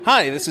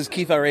Hi, this is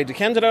Keith R. A.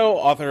 DeCandido,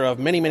 author of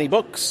many, many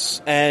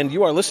books, and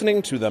you are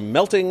listening to the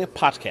Melting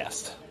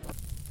Podcast.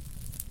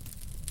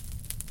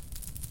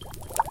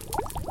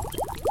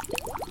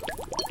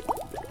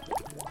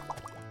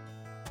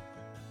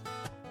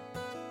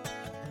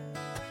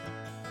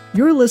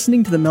 You're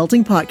listening to the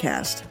Melting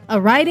Podcast, a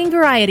writing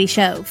variety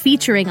show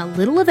featuring a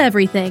little of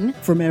everything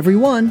from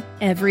everyone,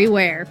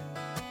 everywhere.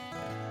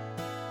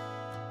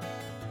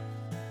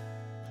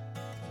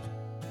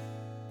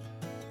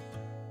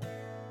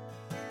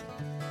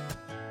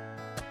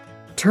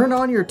 Turn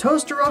on your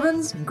toaster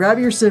ovens and grab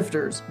your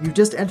sifters. You've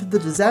just entered the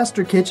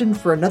disaster kitchen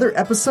for another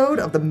episode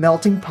of the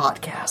Melting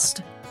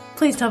Podcast.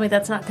 Please tell me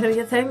that's not going to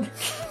be a thing.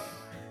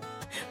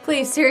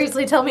 Please,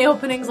 seriously, tell me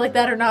openings like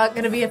that are not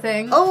going to be a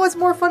thing. Oh, it's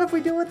more fun if we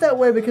do it that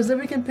way, because then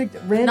we can pick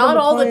random Not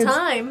all the appliances.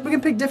 time. We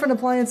can pick different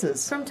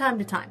appliances. From time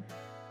to time.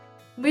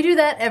 We do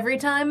that every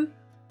time.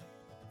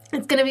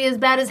 It's going to be as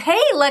bad as,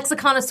 hey,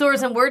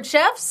 lexiconosaurs and word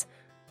chefs.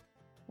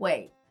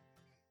 Wait.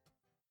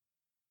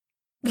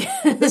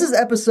 This is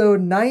episode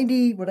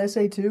 90, what did I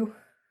say, 2?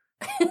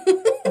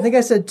 I think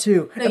I said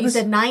 2. No, you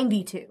said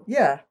 92.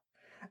 Yeah.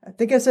 I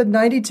think I said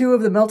 92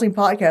 of the Melting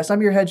Podcast.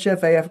 I'm your head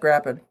chef, A.F.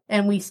 Grappin.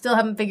 And we still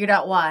haven't figured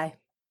out why.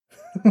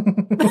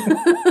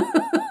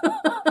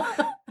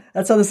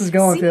 That's how this is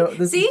going,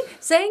 Phil. See?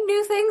 Saying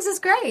new things is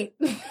great.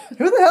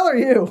 Who the hell are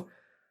you?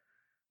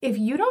 If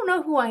you don't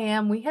know who I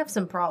am, we have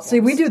some problems. See,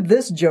 we do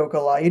this joke a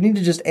lot. You need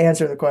to just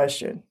answer the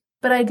question.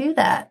 But I do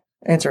that.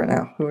 Answer it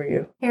now. Who are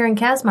you? Erin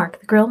Kazmark,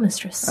 the grill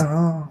mistress.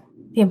 Oh.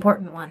 The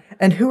important one.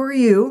 And who are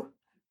you?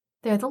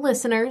 They're the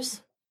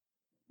listeners.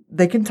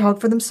 They can talk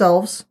for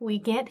themselves. We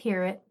can't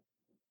hear it.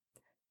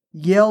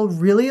 Yell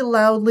really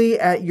loudly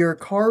at your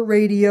car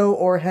radio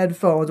or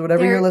headphones,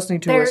 whatever you're listening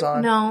to us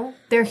on. No,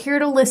 they're here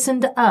to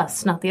listen to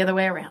us, not the other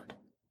way around.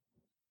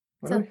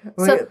 So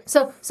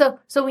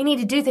we need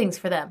to do things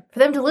for them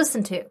to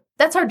listen to.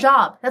 That's our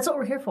job. That's what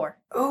we're here for.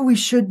 Oh, we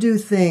should do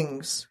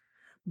things.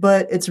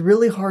 But it's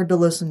really hard to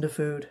listen to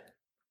food.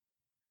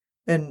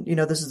 And,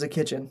 this is a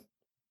kitchen.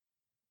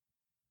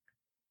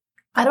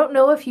 I don't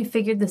know if you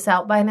figured this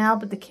out by now,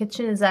 but the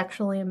kitchen is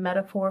actually a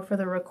metaphor for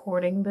the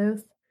recording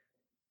booth.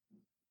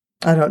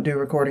 I don't do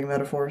recording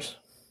metaphors.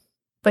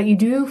 But you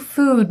do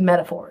food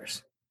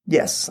metaphors.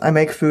 Yes, I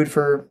make food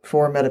for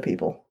 4 meta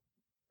people.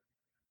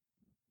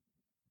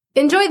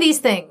 Enjoy these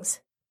things.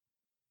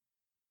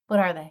 What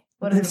are they?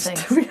 What are the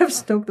things? We have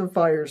Stoke the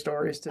Fire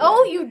stories today.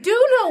 Oh, you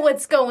do know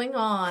what's going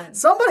on.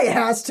 Somebody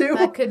has to.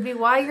 That could be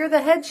why you're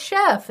the head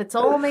chef. It's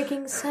all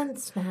making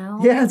sense now.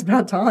 Yeah, it's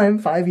about time.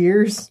 5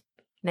 years.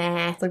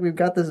 Nah. It's like we've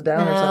got this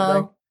down or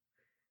something.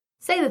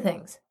 Say the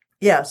things.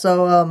 Yeah,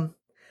 so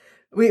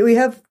we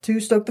have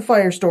 2 Stoke the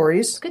Fire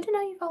stories. It's good to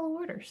know you follow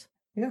orders.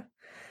 Yeah.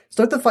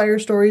 Stoke the Fire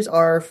stories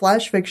are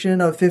flash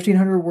fiction of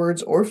 1,500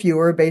 words or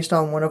fewer based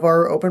on one of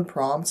our open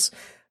prompts.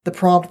 The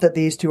prompt that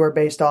these 2 are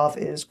based off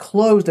is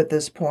closed at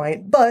this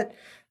point, but,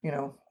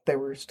 they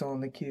were still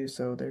in the queue,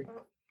 so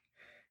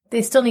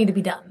they still need to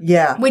be done.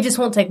 Yeah. We just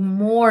won't take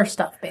more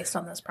stuff based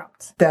on those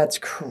prompts. That's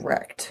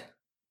correct.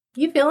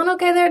 You feeling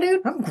okay there,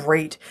 dude? I'm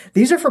great.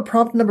 These are for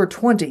prompt number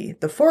 20.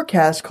 The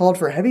forecast called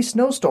for heavy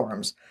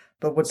snowstorms,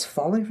 but what's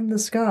falling from the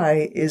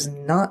sky is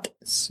not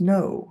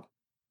snow.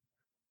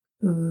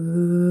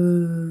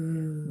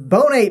 Ooh.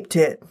 Bone ape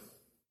tit.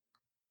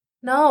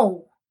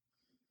 No.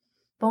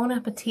 Bon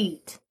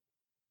appetit.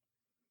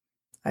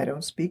 I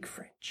don't speak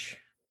French.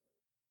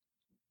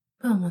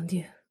 Oh, mon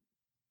Dieu.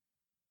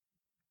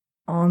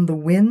 On the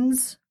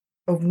Winds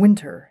of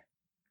Winter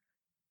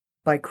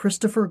by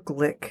Christopher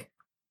Glick.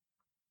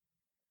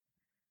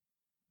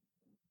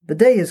 The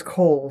day is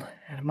cold,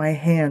 and my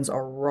hands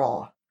are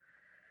raw.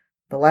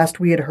 The last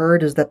we had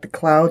heard is that the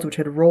clouds which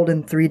had rolled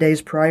in 3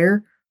 days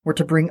prior were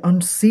to bring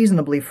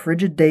unseasonably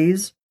frigid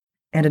days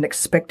and an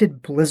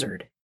expected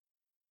blizzard.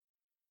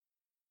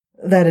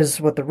 That is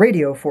what the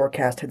radio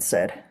forecast had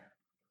said.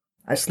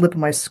 I slip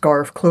my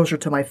scarf closer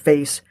to my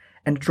face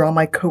and draw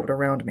my coat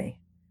around me.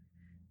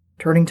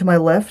 Turning to my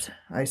left,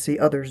 I see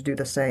others do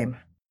the same.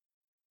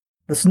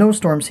 The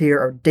snowstorms here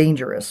are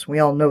dangerous. We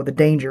all know the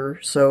danger,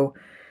 so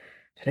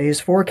today's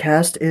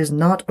forecast is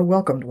not a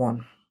welcomed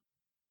one.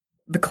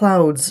 The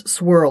clouds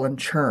swirl and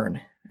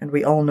churn, and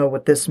we all know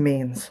what this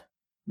means.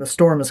 The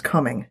storm is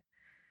coming.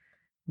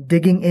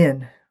 Digging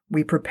in,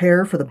 we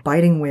prepare for the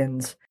biting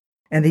winds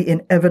and the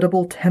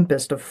inevitable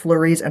tempest of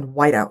flurries and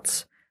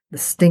whiteouts, the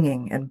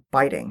stinging and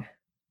biting.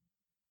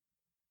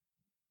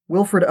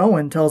 Wilfred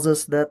Owen tells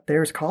us that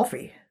there's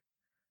coffee.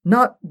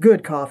 Not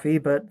good coffee,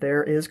 but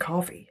there is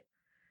coffee.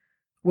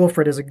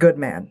 Wilfred is a good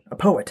man, a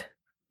poet.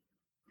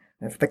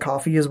 If the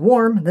coffee is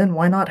warm, then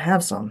why not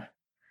have some?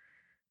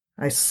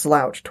 I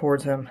slouch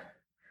towards him.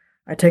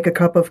 I take a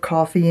cup of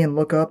coffee and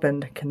look up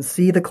and can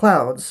see the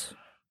clouds.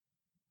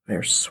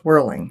 They're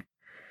swirling.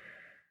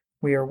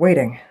 We are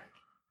waiting.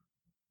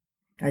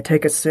 I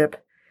take a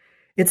sip.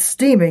 It's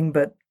steaming,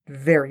 but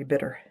very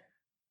bitter.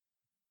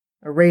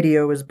 A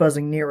radio is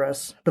buzzing near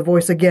us, the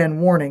voice again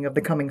warning of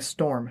the coming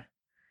storm.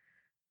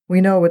 We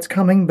know it's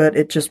coming, but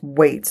it just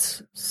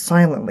waits,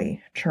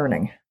 silently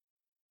churning.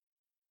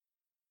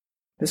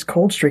 This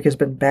cold streak has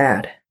been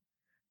bad.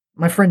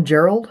 My friend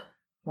Gerald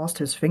lost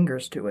his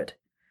fingers to it.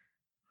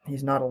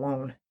 He's not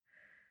alone.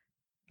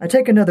 I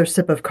take another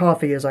sip of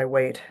coffee as I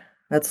wait.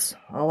 That's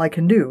all I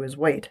can do is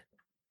wait.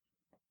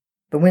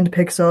 The wind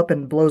picks up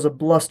and blows a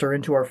bluster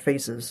into our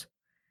faces.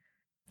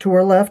 To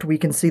our left, we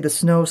can see the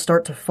snow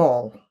start to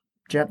fall,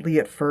 gently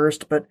at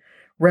first, but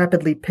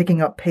rapidly picking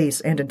up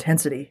pace and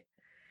intensity.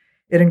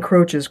 It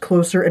encroaches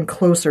closer and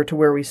closer to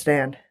where we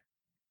stand.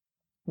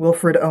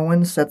 Wilfred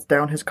Owen sets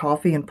down his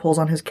coffee and pulls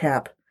on his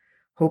cap,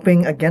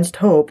 hoping against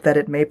hope that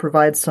it may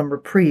provide some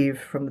reprieve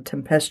from the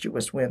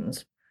tempestuous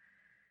winds.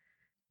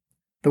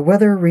 The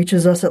weather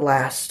reaches us at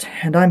last,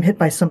 and I'm hit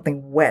by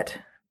something wet.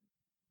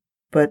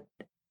 But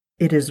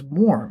it is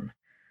warm,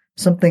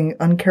 something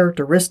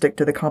uncharacteristic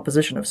to the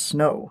composition of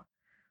snow.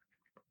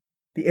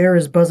 The air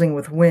is buzzing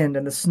with wind,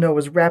 and the snow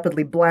is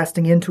rapidly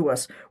blasting into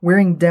us,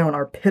 wearing down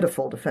our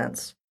pitiful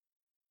defense.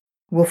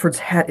 Wilfred's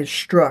hat is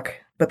struck,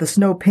 but the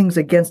snow pings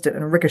against it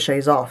and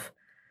ricochets off.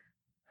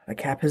 The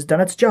cap has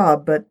done its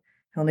job, but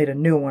I'll need a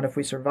new one if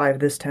we survive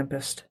this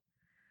tempest.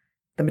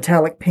 The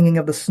metallic pinging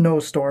of the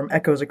snowstorm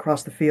echoes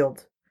across the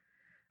field.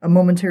 A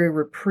momentary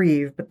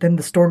reprieve, but then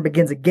the storm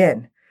begins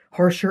again,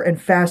 harsher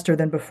and faster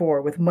than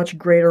before, with much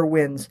greater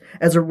winds,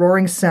 as a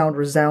roaring sound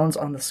resounds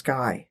on the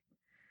sky.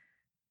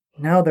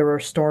 Now there are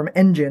storm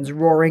engines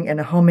roaring and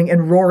humming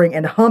and roaring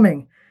and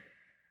humming.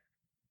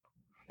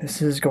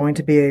 This is going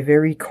to be a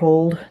very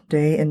cold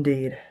day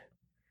indeed.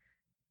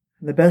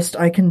 The best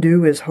I can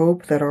do is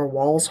hope that our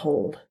walls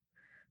hold,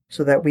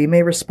 so that we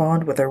may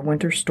respond with our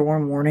winter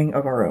storm warning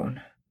of our own.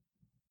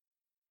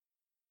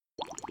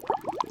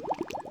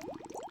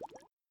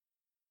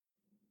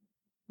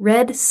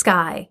 Red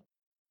Sky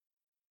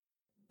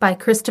by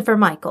Christopher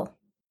Michael.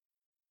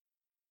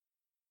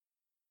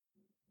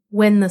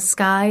 When the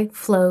Sky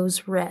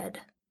Flows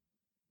Red.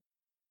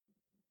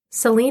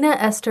 Selina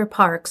Esther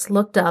Parks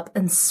looked up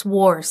and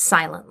swore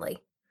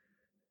silently.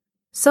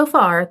 So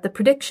far, the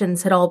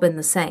predictions had all been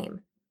the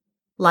same.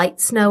 Light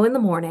snow in the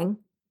morning,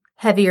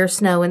 heavier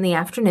snow in the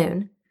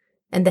afternoon,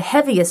 and the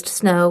heaviest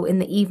snow in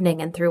the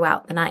evening and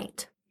throughout the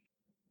night.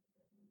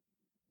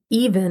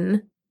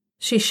 Even,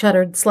 she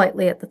shuddered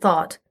slightly at the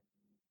thought,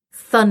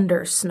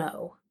 thunder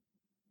snow.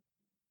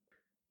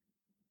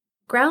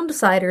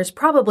 Groundsiders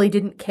probably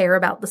didn't care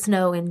about the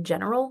snow in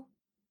general,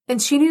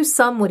 and she knew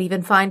some would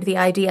even find the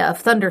idea of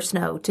thunder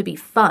snow to be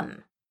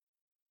fun.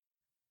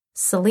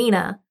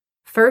 Selina,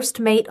 first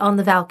mate on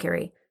the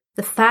Valkyrie,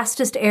 the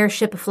fastest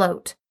airship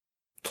afloat,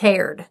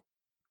 cared.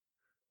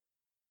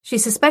 She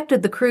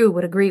suspected the crew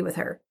would agree with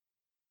her.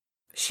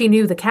 She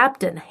knew the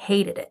captain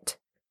hated it.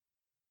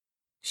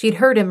 She'd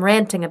heard him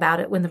ranting about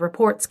it when the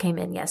reports came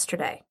in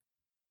yesterday.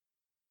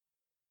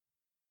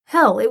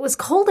 Hell, it was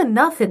cold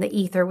enough in the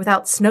ether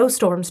without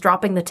snowstorms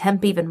dropping the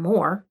temp even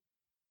more.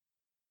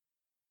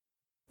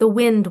 The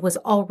wind was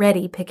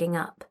already picking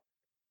up.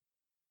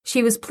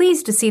 She was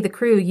pleased to see the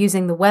crew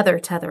using the weather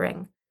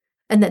tethering,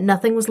 and that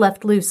nothing was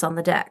left loose on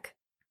the deck.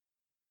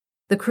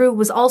 The crew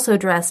was also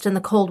dressed in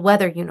the cold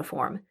weather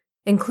uniform,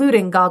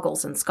 including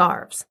goggles and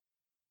scarves.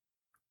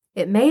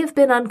 It may have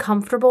been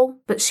uncomfortable,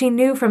 but she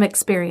knew from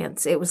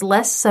experience it was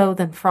less so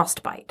than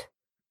frostbite.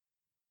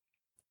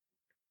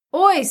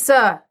 "Oi,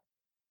 sir!"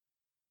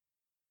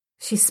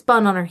 She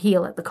spun on her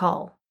heel at the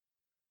call.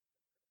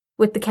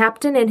 With the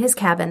captain in his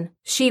cabin,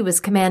 she was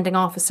commanding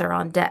officer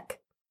on deck.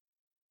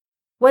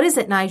 "What is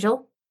it,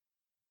 Nigel?"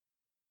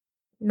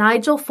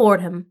 Nigel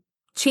Fordham,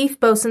 chief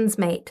bosun's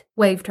mate,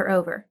 waved her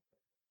over.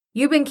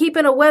 "You been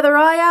keeping a weather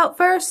eye out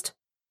first?"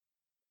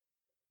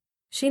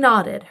 She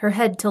nodded, her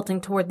head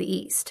tilting toward the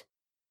east.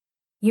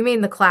 "You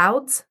mean the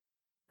clouds?"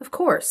 "Of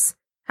course.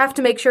 Have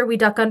to make sure we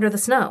duck under the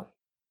snow."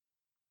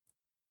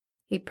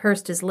 He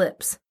pursed his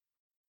lips.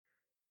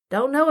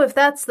 "Don't know if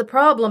that's the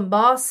problem,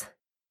 boss.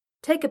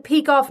 Take a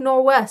peek off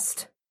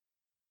nor'west."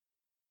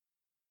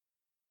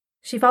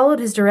 She followed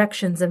his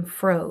directions and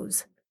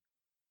froze,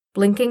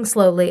 blinking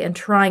slowly and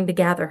trying to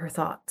gather her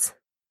thoughts.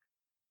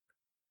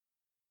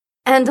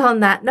 "And on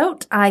that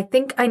note, I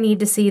think I need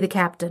to see the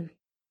captain."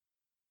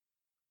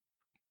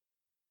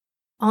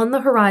 On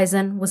the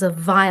horizon was a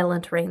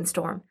violent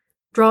rainstorm,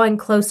 drawing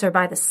closer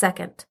by the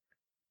second.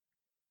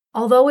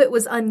 Although it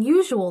was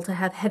unusual to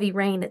have heavy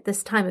rain at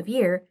this time of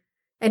year,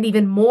 and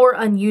even more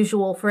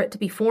unusual for it to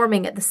be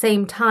forming at the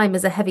same time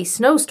as a heavy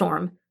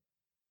snowstorm,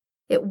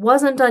 it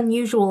wasn't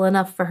unusual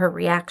enough for her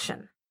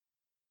reaction.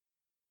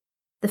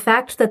 The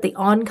fact that the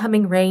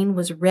oncoming rain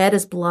was red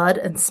as blood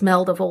and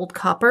smelled of old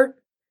copper,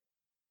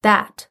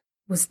 that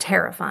was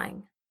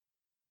terrifying.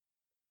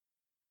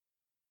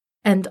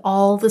 And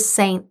all the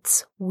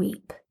saints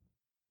weep.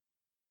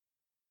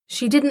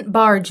 She didn't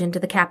barge into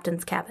the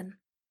captain's cabin.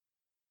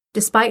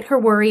 Despite her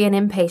worry and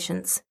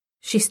impatience,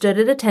 she stood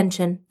at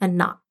attention and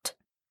knocked.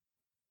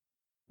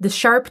 The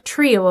sharp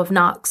trio of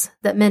knocks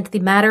that meant the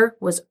matter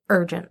was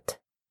urgent.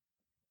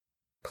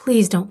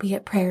 "Please don't be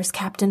at prayers,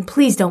 Captain.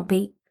 Please don't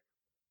be."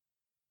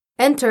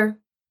 "Enter."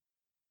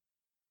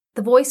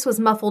 The voice was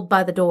muffled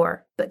by the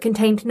door, but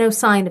contained no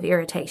sign of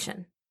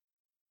irritation.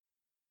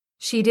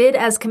 She did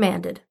as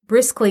commanded,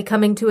 briskly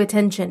coming to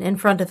attention in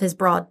front of his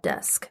broad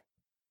desk.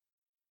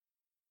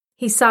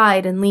 He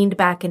sighed and leaned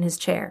back in his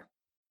chair.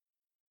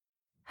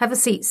 "Have a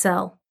seat,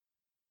 Sel."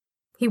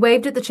 He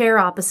waved at the chair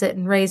opposite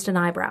and raised an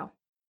eyebrow.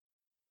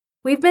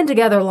 "We've been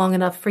together long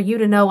enough for you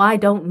to know I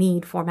don't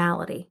need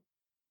formality."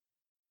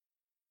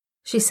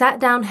 She sat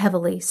down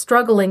heavily,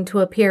 struggling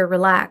to appear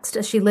relaxed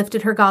as she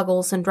lifted her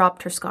goggles and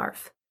dropped her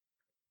scarf.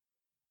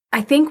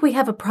 "I think we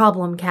have a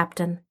problem,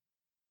 Captain."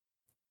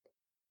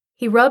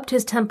 He rubbed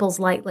his temples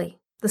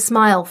lightly, the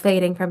smile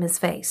fading from his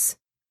face.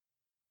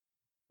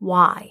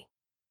 "Why?"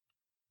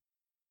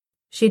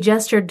 She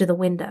gestured to the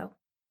window.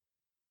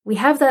 "We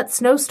have that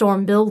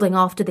snowstorm building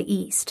off to the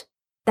east.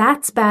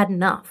 That's bad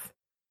enough.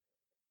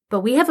 But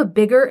we have a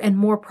bigger and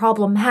more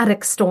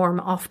problematic storm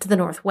off to the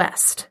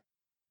northwest."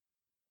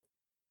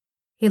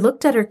 He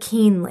looked at her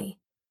keenly,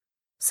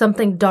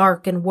 something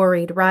dark and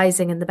worried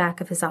rising in the back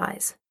of his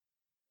eyes.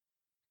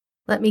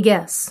 "Let me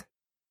guess.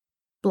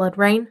 Blood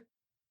rain?"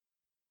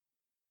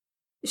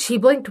 She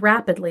blinked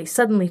rapidly,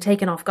 suddenly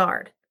taken off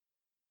guard.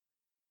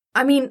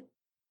 "I mean,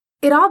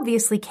 it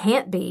obviously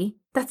can't be.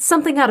 That's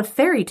something out of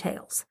fairy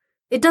tales.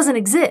 It doesn't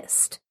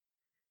exist."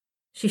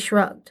 She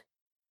shrugged.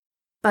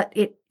 "But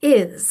it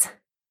is.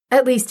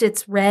 At least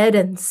it's red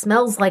and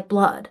smells like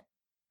blood."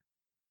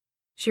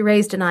 She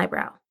raised an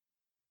eyebrow.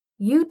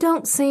 "You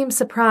don't seem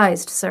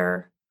surprised,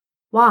 sir.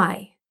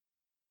 Why?"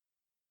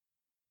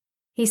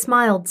 He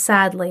smiled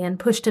sadly and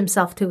pushed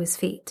himself to his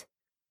feet.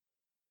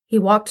 He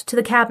walked to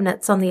the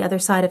cabinets on the other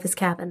side of his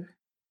cabin.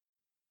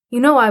 "You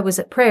know I was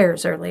at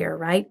prayers earlier,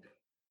 right?"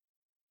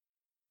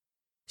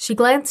 She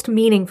glanced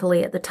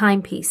meaningfully at the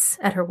timepiece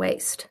at her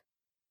waist.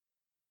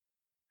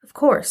 "Of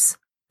course.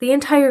 The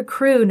entire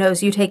crew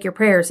knows you take your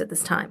prayers at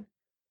this time.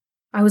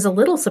 I was a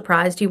little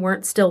surprised you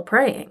weren't still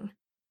praying."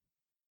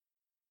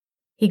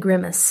 He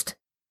grimaced.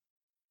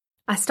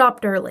 "I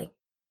stopped early.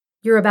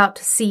 You're about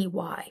to see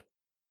why."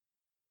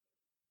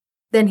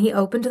 Then he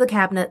opened the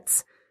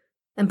cabinets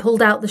and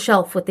pulled out the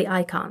shelf with the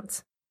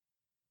icons.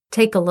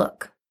 "Take a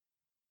look."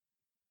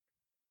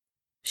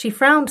 She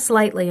frowned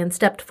slightly and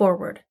stepped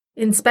forward,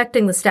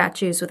 inspecting the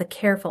statues with a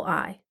careful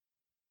eye.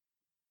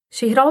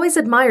 She had always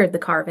admired the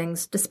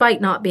carvings, despite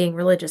not being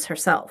religious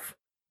herself.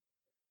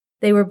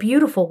 They were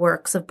beautiful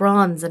works of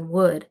bronze and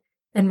wood,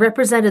 and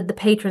represented the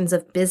patrons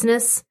of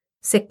business,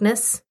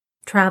 sickness,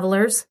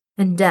 travelers,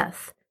 and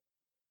death,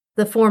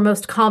 the four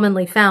most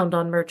commonly found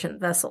on merchant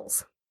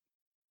vessels.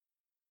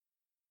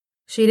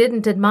 She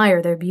didn't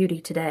admire their beauty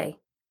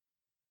today.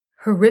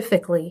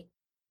 Horrifically,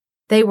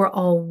 they were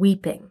all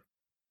weeping,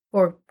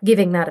 or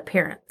giving that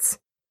appearance.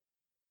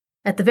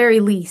 At the very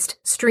least,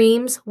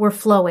 streams were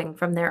flowing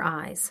from their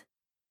eyes.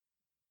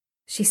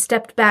 She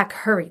stepped back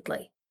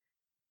hurriedly.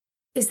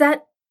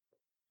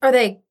 Are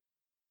they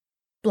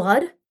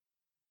blood?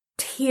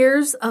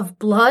 Tears of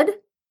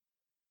blood?"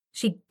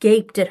 She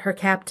gaped at her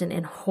captain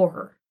in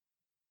horror.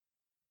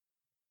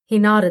 He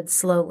nodded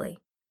slowly.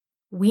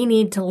 "We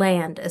need to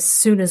land as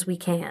soon as we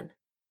can."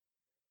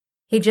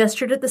 He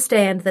gestured at the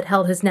stand that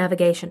held his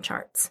navigation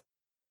charts.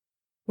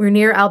 "We're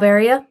near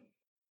Alberia?"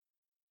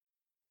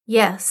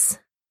 "Yes."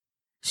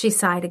 She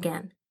sighed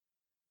again.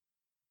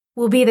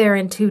 "We'll be there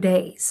in 2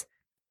 days."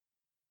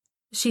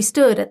 She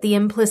stood at the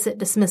implicit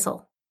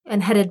dismissal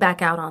and headed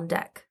back out on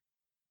deck.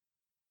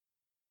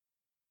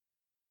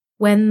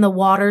 When the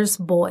waters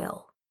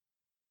boil.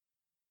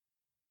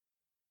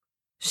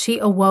 She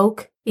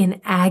awoke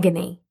in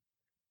agony.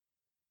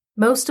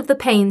 Most of the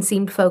pain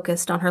seemed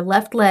focused on her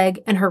left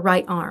leg and her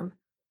right arm,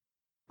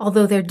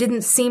 although there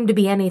didn't seem to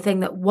be anything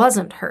that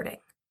wasn't hurting.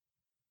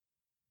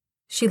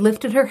 She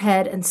lifted her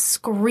head and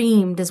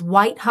screamed as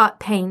white-hot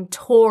pain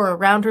tore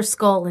around her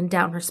skull and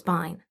down her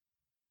spine.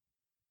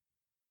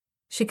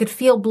 She could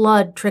feel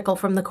blood trickle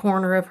from the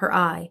corner of her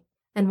eye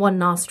and one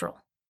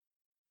nostril.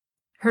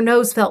 Her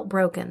nose felt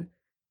broken.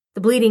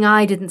 The bleeding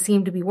eye didn't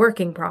seem to be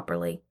working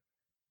properly,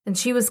 and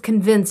she was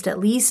convinced at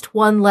least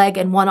one leg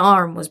and one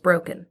arm was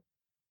broken.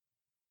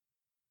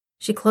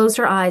 She closed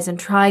her eyes and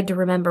tried to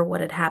remember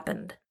what had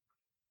happened.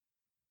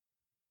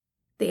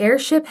 The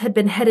airship had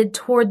been headed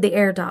toward the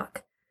air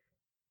dock,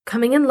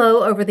 coming in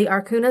low over the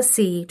Arcuna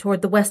Sea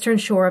toward the western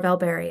shore of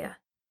Alberia.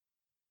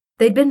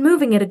 They'd been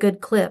moving at a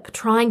good clip,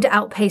 trying to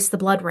outpace the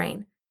blood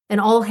rain,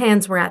 and all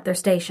hands were at their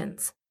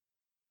stations.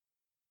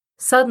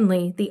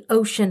 Suddenly, the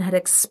ocean had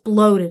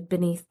exploded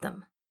beneath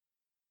them.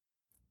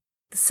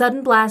 The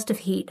sudden blast of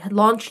heat had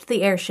launched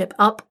the airship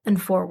up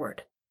and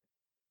forward.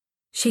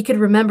 She could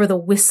remember the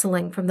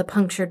whistling from the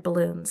punctured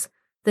balloons,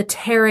 the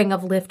tearing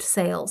of lift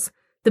sails,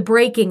 the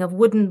breaking of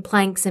wooden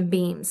planks and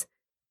beams,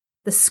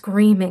 the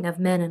screaming of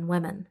men and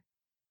women.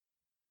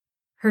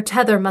 Her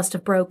tether must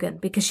have broken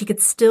because she could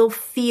still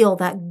feel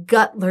that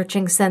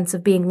gut-lurching sense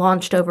of being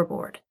launched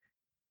overboard.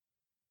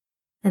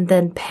 And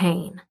then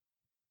pain.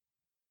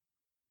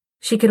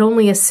 She could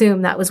only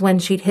assume that was when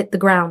she'd hit the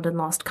ground and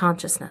lost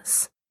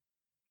consciousness.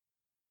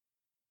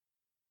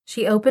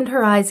 She opened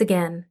her eyes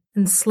again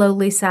and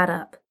slowly sat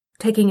up,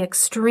 taking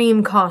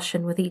extreme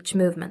caution with each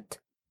movement.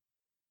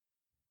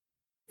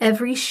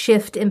 Every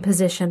shift in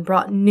position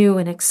brought new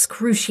and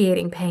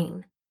excruciating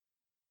pain.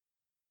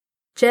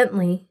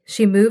 Gently,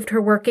 she moved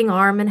her working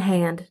arm and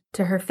hand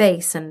to her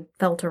face and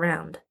felt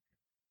around.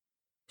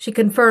 She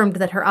confirmed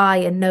that her eye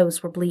and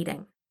nose were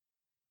bleeding.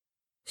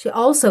 She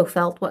also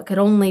felt what could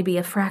only be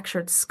a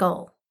fractured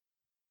skull.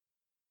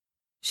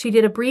 She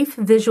did a brief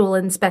visual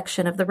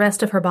inspection of the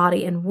rest of her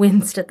body and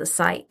winced at the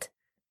sight.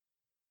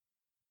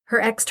 Her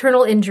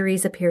external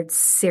injuries appeared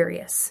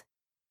serious.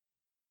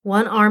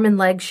 One arm and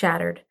leg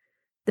shattered,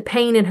 the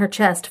pain in her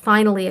chest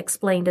finally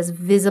explained as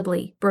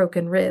visibly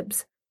broken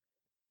ribs.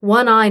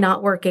 One eye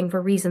not working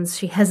for reasons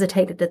she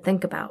hesitated to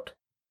think about.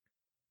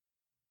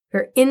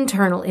 Her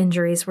internal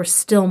injuries were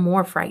still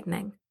more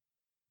frightening.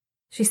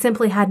 She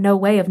simply had no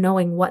way of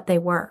knowing what they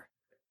were,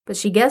 but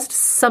she guessed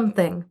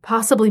something,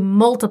 possibly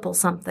multiple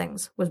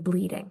somethings, was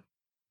bleeding.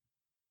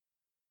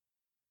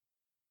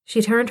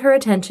 She turned her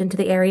attention to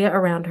the area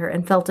around her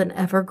and felt an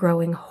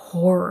ever-growing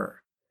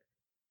horror.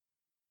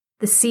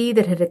 The sea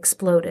that had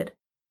exploded,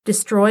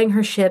 destroying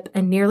her ship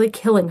and nearly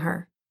killing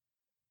her,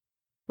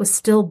 was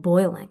still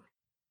boiling.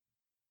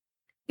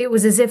 It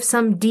was as if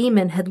some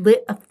demon had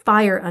lit a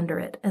fire under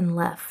it and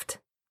left.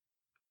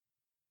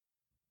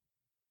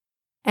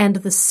 And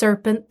the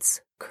serpents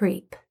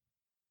creep.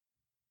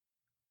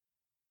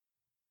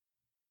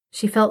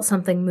 She felt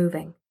something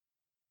moving.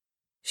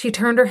 She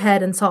turned her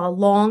head and saw a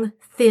long,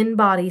 thin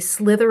body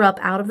slither up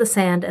out of the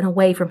sand and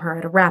away from her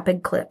at a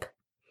rapid clip.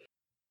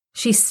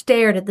 She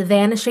stared at the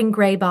vanishing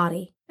gray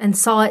body and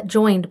saw it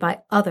joined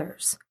by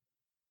others.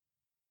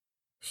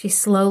 She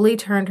slowly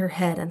turned her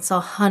head and saw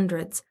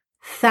hundreds,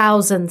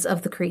 thousands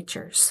of the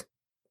creatures.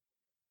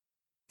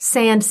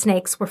 Sand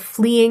snakes were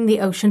fleeing the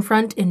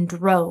oceanfront in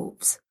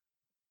droves.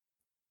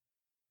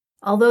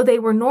 Although they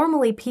were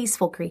normally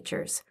peaceful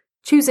creatures,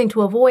 choosing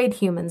to avoid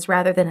humans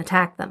rather than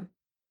attack them,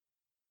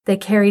 they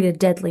carried a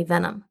deadly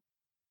venom.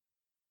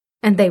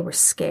 And they were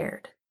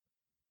scared.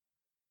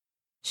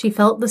 She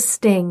felt the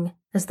sting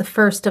as the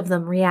first of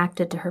them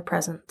reacted to her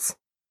presence.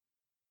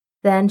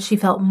 Then she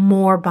felt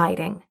more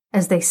biting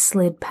as they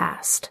slid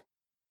past.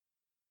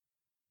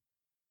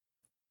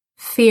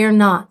 Fear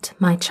not,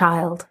 my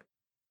child.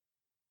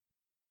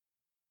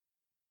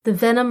 The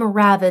venom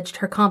ravaged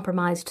her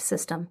compromised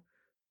system,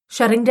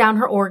 shutting down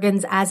her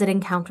organs as it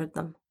encountered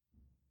them.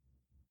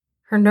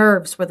 Her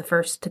nerves were the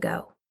first to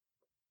go.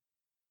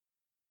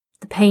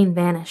 The pain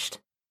vanished.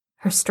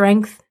 Her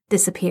strength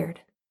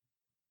disappeared.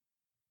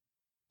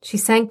 She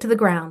sank to the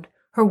ground,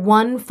 her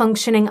one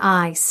functioning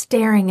eye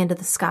staring into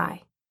the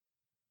sky.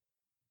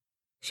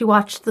 She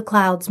watched the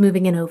clouds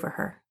moving in over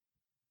her.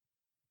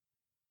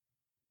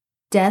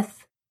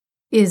 Death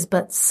is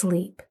but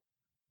sleep.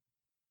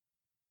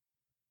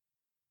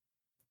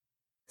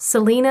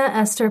 Selena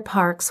Esther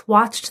Parks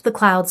watched the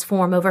clouds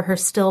form over her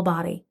still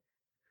body,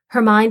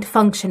 her mind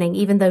functioning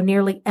even though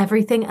nearly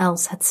everything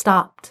else had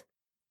stopped.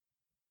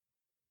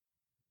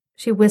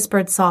 She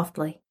whispered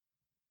softly,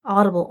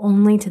 audible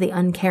only to the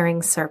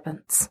uncaring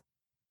serpents.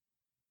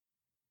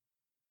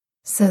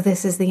 So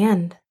this is the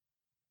end.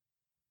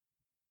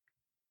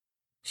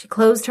 She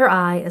closed her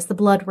eye as the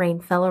blood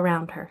rain fell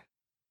around her.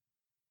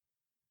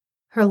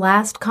 Her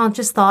last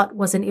conscious thought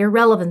was an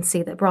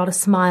irrelevancy that brought a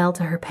smile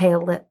to her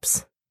pale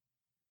lips.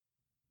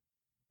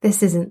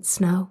 This isn't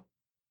snow.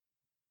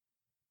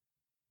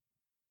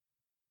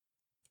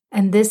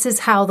 And this is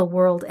how the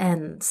world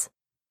ends.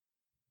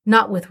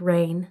 Not with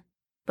rain,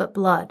 but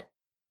blood.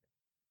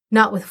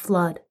 Not with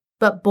flood,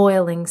 but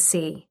boiling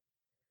sea.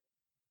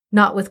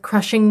 Not with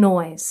crushing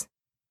noise,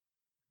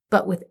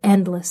 but with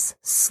endless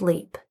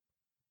sleep.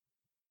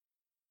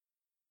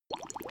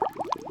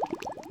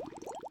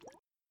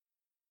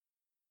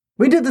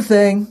 We did the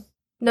thing.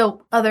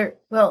 No, I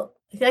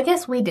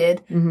guess we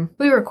did. Mm-hmm.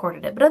 We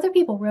recorded it, but other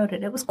people wrote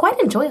it. It was quite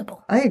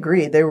enjoyable. I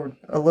agree. They were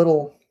a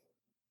little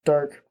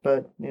dark,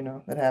 but,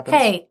 it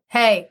happens.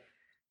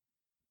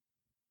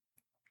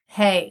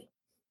 Hey.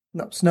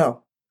 No,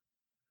 snow.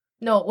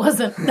 No, it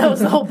wasn't. That was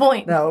the whole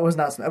point. No, it was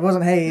not snow. It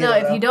wasn't hay. No,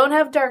 either, if you don't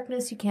have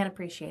darkness, you can't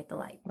appreciate the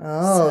light.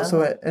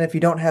 Oh, and if you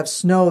don't have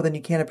snow, then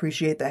you can't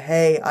appreciate the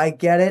hay. I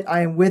get it.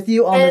 I am with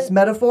you on this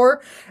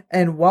metaphor.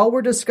 And while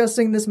we're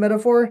discussing this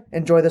metaphor,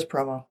 enjoy this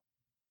promo.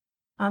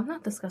 I'm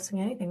not discussing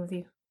anything with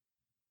you.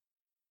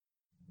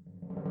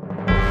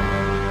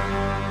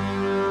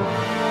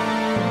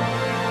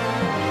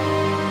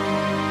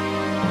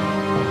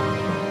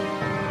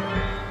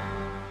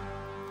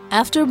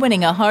 After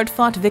winning a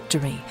hard-fought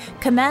victory,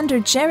 Commander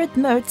Jared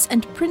Mertz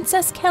and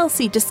Princess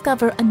Kelsey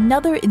discover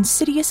another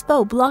insidious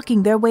foe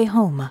blocking their way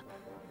home.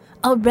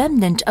 A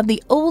remnant of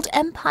the old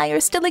empire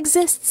still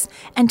exists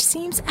and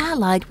seems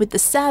allied with the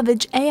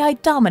savage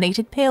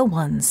AI-dominated Pale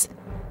Ones.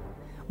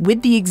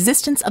 With the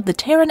existence of the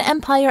Terran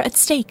Empire at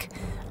stake,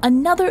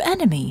 another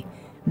enemy,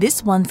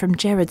 this one from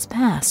Jared's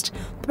past,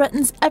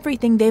 threatens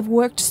everything they've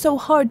worked so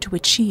hard to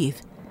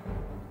achieve.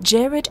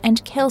 Jared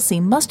and Kelsey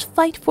must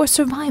fight for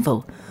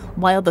survival,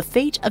 while the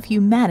fate of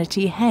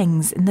humanity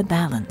hangs in the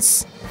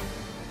balance.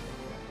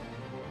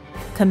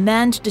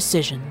 Command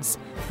Decisions,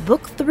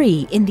 Book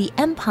 3 in the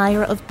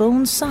Empire of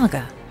Bone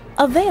Saga,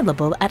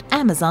 available at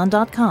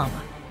Amazon.com.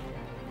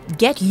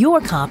 Get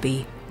your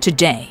copy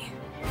today.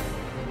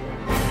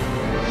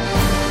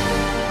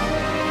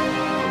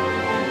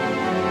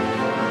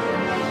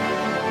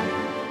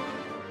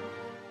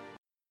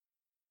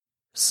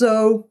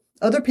 So,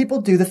 other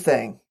people do the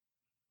thing.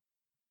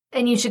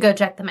 And you should go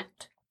check them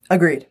out.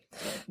 Agreed.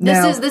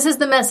 Now, This is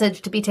the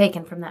message to be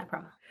taken from that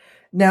promo.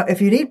 Now,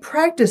 if you need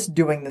practice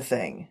doing the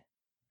thing,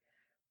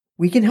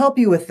 we can help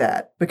you with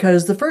that.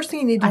 Because the first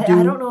thing you need to do...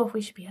 I don't know if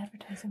we should be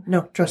advertising.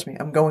 No, trust me.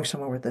 I'm going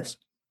somewhere with this.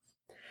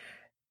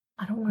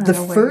 I don't want to know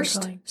The where you're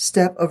first going.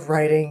 step of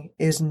writing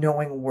is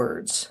knowing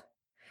words.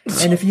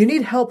 And if you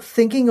need help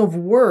thinking of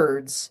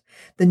words,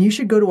 then you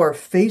should go to our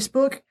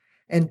Facebook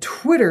and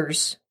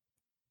Twitters.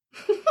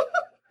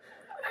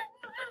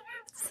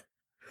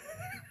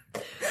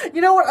 You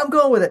know what? I'm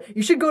going with it.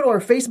 You should go to our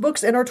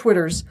Facebooks and our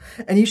Twitters,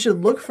 and you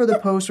should look for the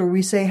post where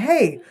we say,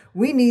 hey,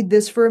 we need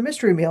this for a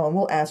mystery meal, and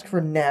we'll ask for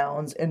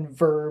nouns and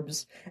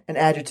verbs and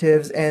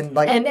adjectives and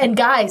like... And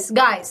guys.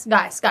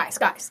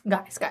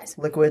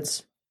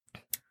 Liquids.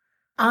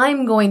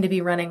 I'm going to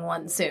be running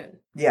one soon.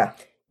 Yeah.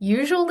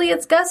 Usually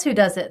it's Gus who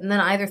does it, and then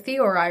either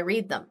Theo or I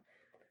read them.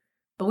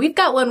 But we've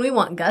got one we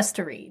want Gus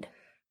to read.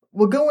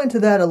 We'll go into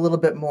that a little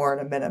bit more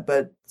in a minute,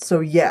 but so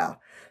yeah.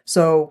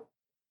 So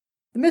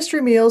the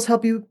mystery meals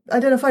help you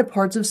identify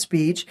parts of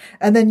speech,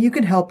 and then you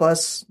can help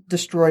us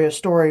destroy a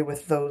story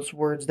with those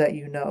words that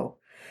you know.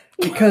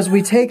 Because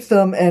we take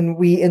them and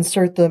we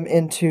insert them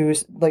into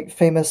like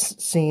famous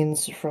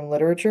scenes from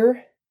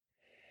literature.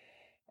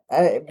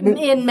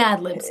 In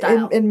Mad Lib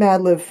style. In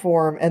Mad Lib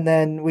form, and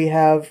then we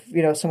have,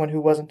 someone who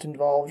wasn't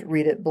involved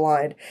read it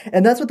blind.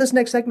 And that's what this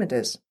next segment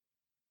is.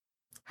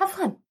 Have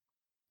fun.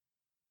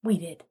 We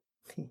did.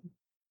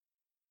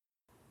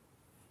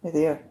 Hey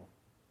Theo.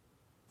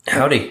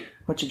 Howdy.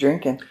 What you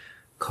drinking?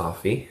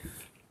 Coffee.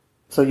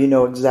 So you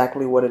know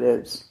exactly what it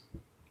is.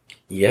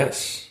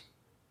 Yes.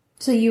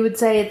 So you would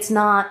say it's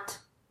not...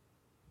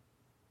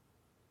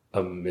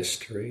 A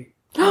mystery.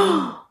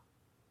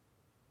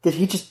 Did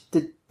he just...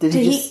 Did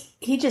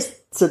he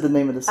just said the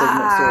name of the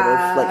segment, sort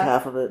of, like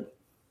half of it.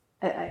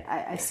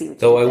 I see what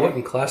Though you I did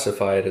wouldn't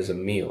classify it as a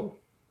meal.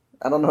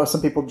 I don't know,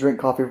 some people drink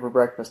coffee for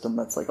breakfast, and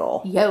that's like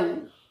all.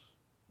 Yo.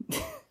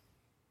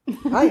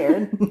 Hi,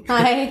 Aaron.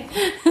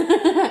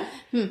 Hi.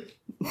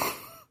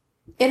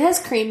 It has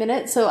cream in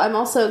it, so I'm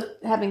also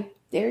having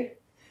dairy,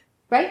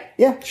 right?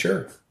 Yeah.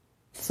 Sure.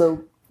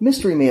 So,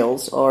 mystery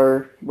meals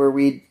are where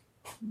we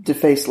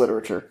deface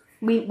literature.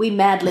 We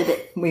mad lib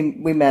it. We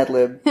mad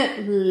lib.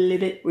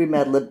 Lib it. We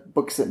mad lib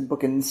books and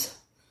bookins.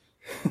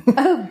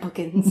 Oh,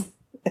 bookins.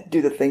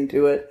 Do the thing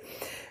to it.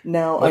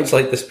 Now, Much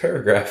like this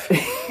paragraph.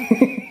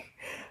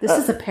 This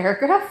is a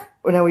paragraph?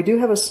 Now, we do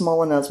have a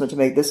small announcement to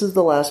make. This is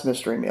the last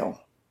mystery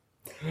meal.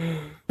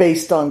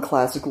 Based on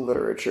classical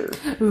literature.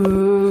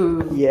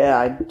 Ooh. Yeah,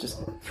 I just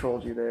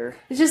trolled you there.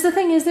 It's just the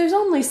thing is, there's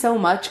only so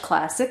much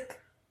classic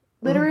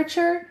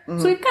literature,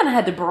 so we've kind of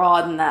had to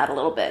broaden that a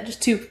little bit,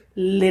 just to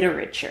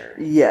literature.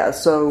 Yeah,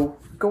 so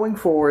going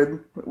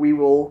forward, we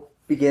will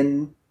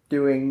begin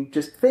doing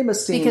just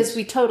famous scenes. Because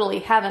we totally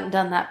haven't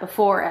done that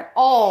before at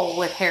all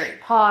with Harry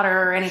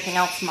Potter or anything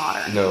else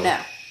modern. No.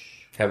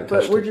 Haven't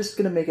touched But we're it. just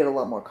going to make it a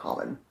lot more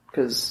common,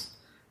 because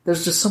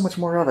there's just so much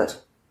more of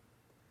it.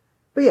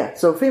 But yeah,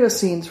 so famous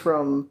scenes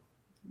from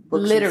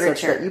books and such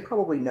Literature. that you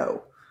probably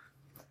know.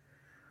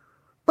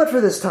 But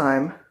for this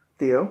time,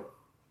 Theo,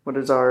 what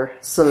is our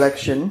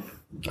selection?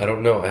 I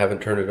don't know. I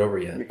haven't turned it over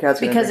Your yet. cat's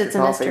gonna Because drink it's a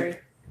your coffee.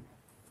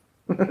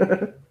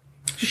 mystery.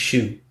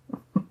 Shoot.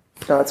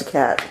 No, it's a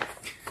cat.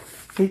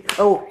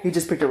 He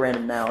just picked a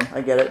random noun.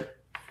 I get it.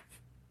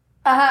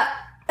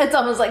 It's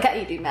almost like how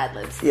you do Mad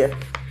Libs. Yeah.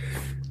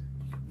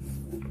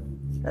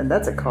 And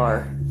that's a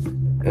car.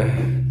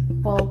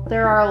 Well,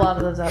 there are a lot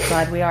of those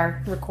outside. We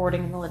are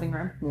recording in the living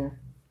room. Yeah.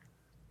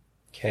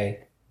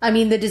 Okay. I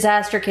mean, the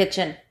disaster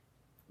kitchen.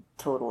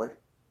 Totally.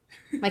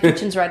 My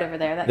kitchen's right over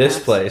there. That This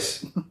counts.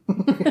 place.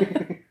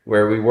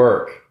 Where we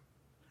work.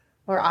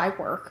 Where I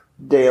work.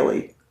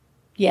 Daily.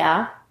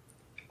 Yeah.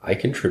 I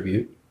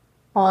contribute.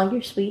 Oh,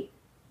 you're sweet.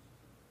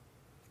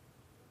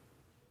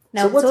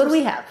 Now, So what's so what do this-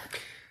 we have?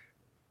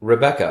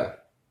 Rebecca.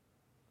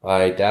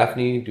 By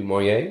Daphne du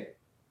Maurier.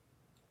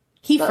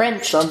 He That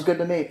Frenched. sounds good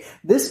to me.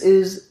 This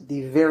is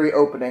the very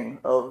opening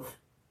of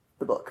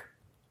the book.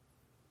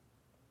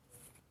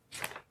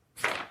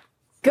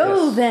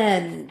 Go Yes.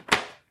 then.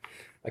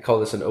 I call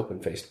this an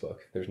open-faced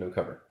book. There's no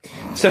cover.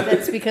 So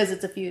That's because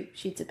it's a few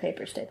sheets of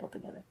paper stapled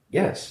together.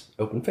 yes,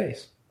 open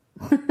face.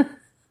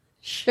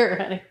 Sure,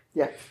 honey.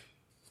 Yeah.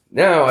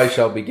 Now I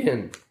shall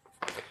begin.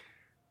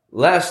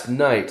 Last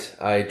night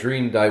I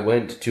dreamed I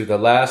went to the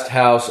last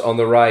house on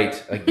the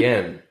right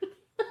again.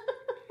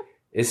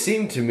 It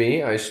seemed to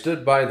me I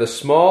stood by the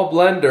small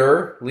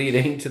blender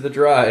leading to the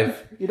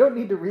drive. You don't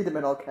need to read them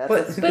in all caps.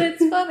 But- But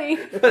it's funny.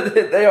 But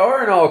they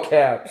are in all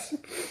caps.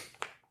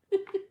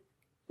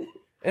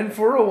 And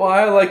for a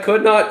while I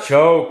could not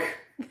choke,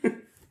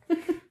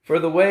 for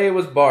the way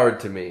was barred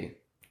to me.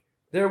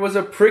 There was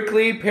a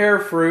prickly pear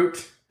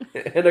fruit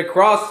and a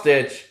cross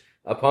stitch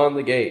upon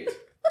the gate.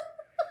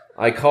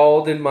 I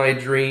called in my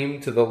dream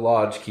to the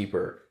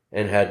lodge-keeper,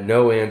 and had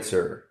no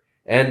answer.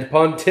 And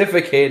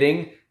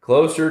pontificating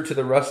closer to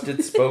the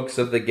rusted spokes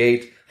of the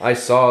gate, I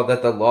saw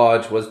that the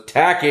lodge was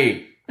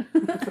tacky.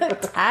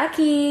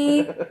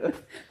 Tacky.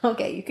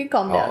 Okay, you can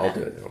calm down. I'll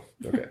do it now.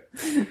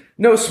 Okay.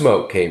 No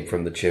smoke came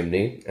from the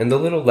chimney, and the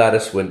little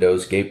lattice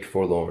windows gaped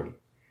forlorn.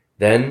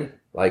 Then,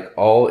 like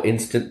all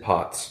instant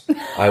pots,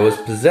 I was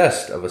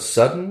possessed of a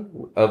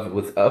sudden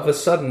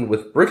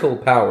with brittle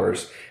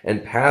powers,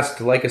 and passed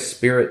like a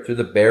spirit through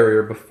the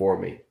barrier before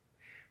me.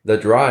 The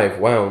drive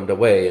wound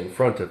away in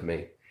front of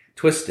me,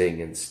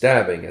 twisting and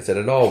stabbing as it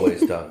had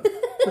always done.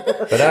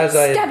 But as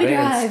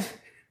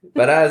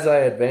I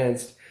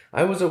advanced,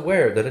 I was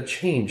aware that a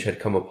change had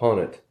come upon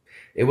it.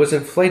 It was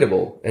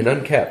inflatable and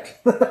unkept.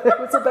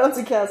 It's a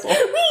bouncy castle.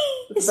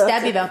 It's a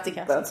Stabby bouncy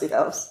castle. Bouncy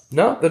house.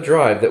 Not the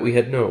drive that we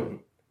had known.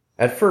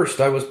 At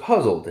first I was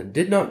puzzled and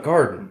did not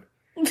garden.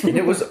 And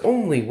it was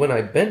only when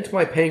I bent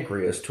my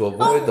pancreas to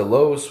avoid the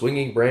low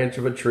swinging branch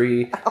of a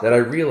tree that I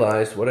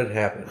realized what had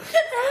happened.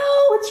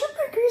 Ow! What's your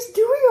pancreas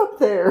doing up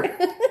there?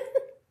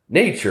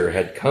 Nature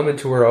had come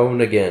into her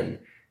own again,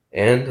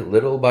 and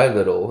little by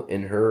little,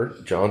 in her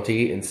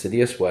jaunty,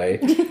 insidious way,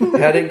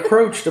 had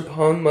encroached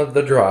upon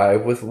the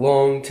drive with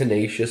long,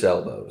 tenacious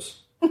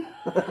elbows.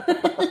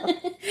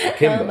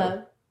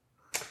 Akimbo.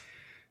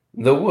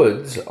 The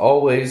woods,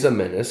 always a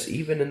menace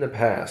even in the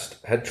past,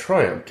 had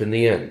triumphed in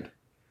the end.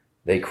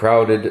 They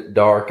crowded,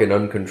 dark and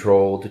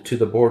uncontrolled, to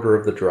the border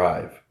of the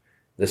drive.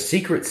 The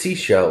secret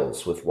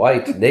seashells, with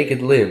white,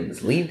 naked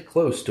limbs, leaned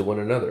close to one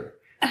another.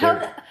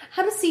 How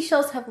do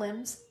seashells have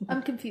limbs?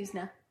 I'm confused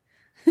now.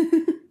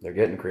 They're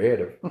getting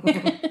creative.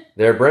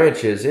 Their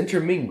branches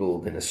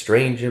intermingled in a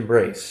strange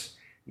embrace,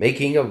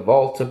 making a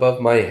vault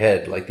above my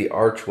head like the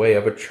archway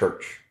of a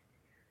church.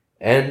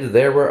 And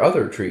there were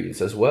other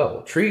trees as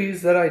well,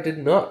 trees that I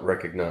did not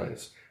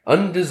recognize,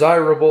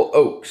 undesirable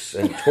oaks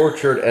and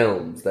tortured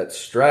elms that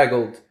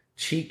straggled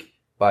cheek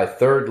by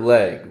third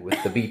leg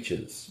with the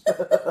beeches.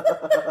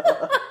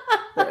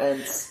 Their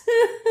ends.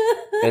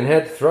 And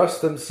had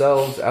thrust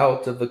themselves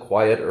out of the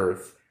quiet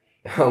earth,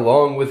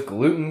 along with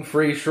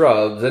gluten-free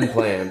shrubs and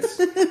plants,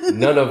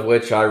 none of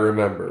which I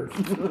remembered.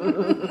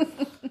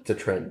 It's a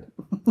trend.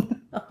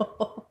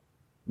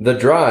 The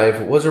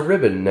drive was a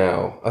ribbon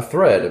now, a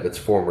thread of its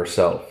former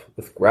self,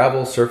 with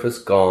gravel surface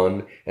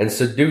gone and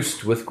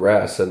seduced with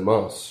grass and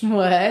moss.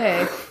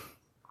 Way.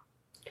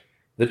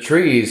 The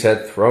trees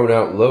had thrown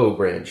out low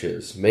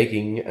branches,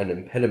 making an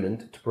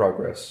impediment to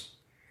progress.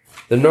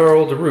 The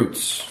gnarled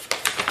roots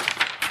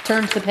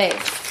Turn to the page.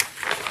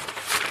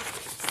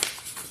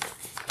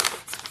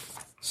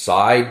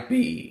 Side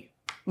B.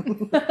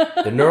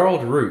 The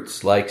gnarled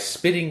roots like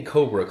spitting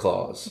cobra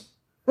claws.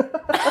 I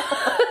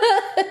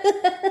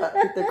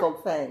think they're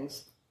called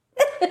fangs.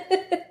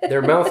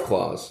 Their mouth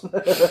claws.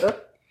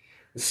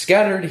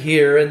 Scattered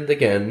here and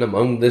again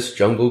among this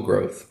jungle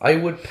growth, I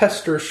would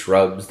pester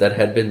shrubs that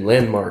had been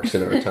landmarks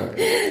in our time.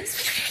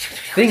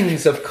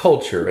 Things of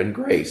culture and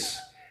grace.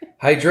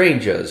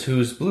 Hydrangeas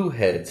whose blue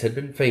heads had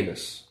been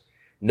famous.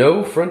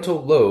 No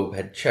frontal lobe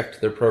had checked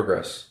their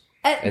progress.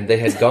 And they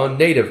had gone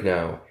native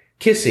now,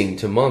 kissing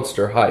to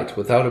monster height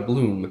without a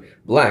bloom,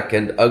 black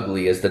and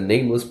ugly as the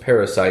nameless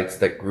parasites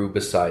that grew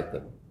beside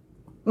them.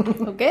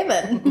 Okay,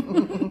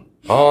 then.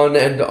 On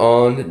and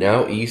on,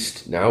 now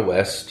east, now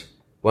west,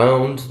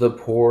 wound the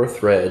poor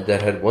thread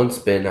that had once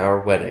been our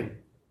wedding.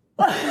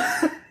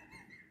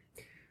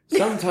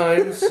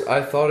 Sometimes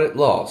I thought it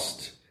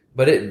lost,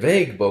 but it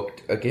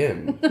vague-booked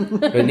again,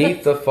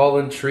 beneath the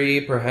fallen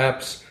tree,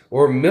 perhaps,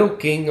 or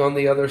milking on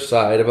the other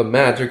side of a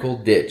magical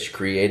ditch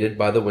created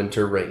by the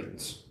winter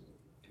rains.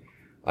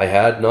 I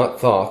had not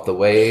thought the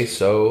way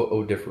so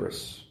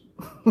odoriferous.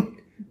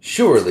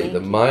 Surely the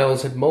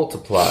miles had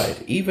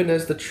multiplied, even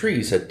as the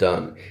trees had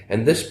done,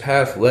 and this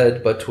path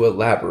led but to a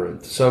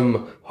labyrinth,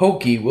 some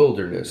hokey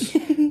wilderness,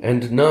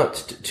 and not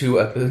to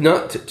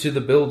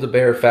the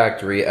Build-A-Bear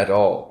factory at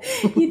all.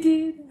 You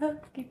do the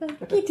hokey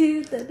pokey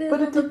to the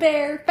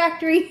Build-A-Bear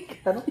factory.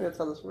 I don't think that's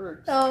how this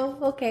works. Oh,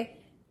 okay.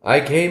 I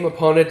came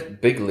upon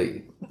it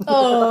bigly.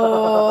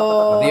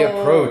 Oh. The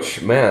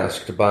approach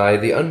masked by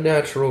the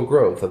unnatural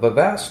growth of a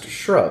vast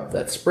shrub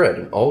that spread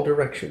in all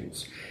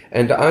directions,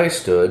 and I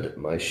stood,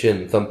 my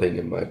shin thumping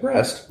in my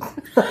breast.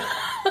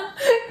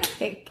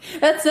 Kick.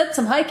 That's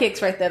some high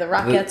kicks right there. The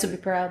Rockettes would be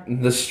proud.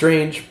 The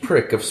strange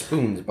prick of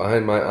spoons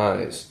behind my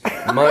eyes.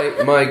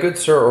 My good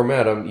sir or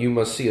madam, you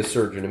must see a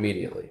surgeon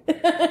immediately.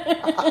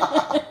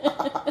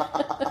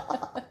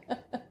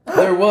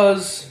 There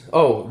was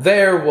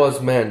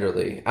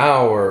Manderley,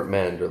 our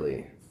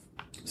Manderley.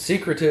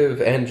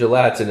 Secretive and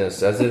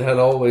gelatinous as it had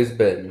always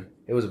been.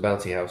 It was a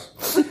bouncy house.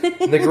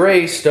 The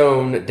gray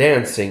stone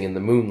dancing in the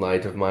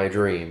moonlight of my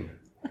dream.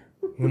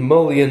 The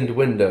mullioned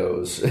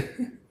windows,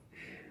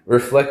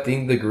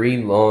 reflecting the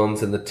green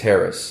lawns and the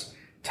terrace.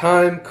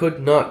 Time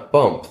could not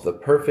bump the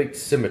perfect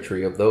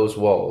symmetry of those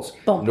walls,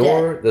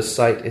 nor the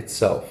site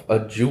itself, a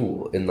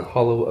jewel in the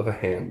hollow of a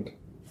hand.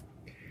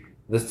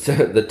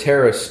 The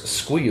terrace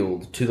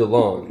squealed to the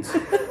lawns.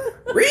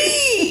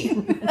 Ree!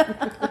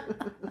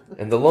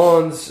 And and the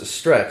lawns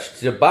stretched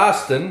to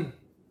Boston.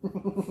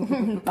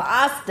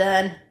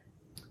 Boston.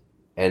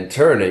 And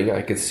turning,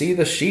 I could see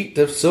the sheet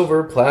of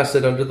silver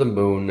placid under the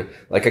moon,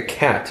 like a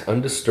cat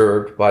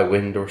undisturbed by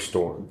wind or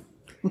storm.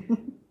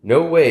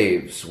 No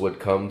waves would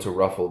come to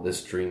ruffle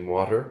this dream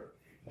water,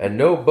 and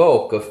no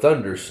bulk of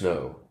thunder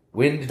snow,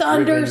 wind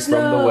driven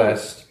from the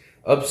west,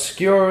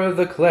 obscure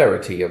the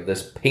clarity of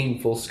this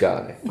painful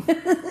sky.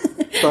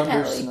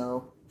 Thunder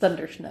snow.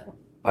 Thunder snow.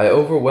 I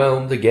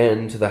overwhelmed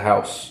again to the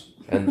house,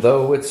 and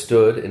though it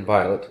stood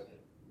inviolate,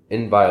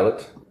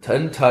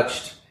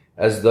 untouched,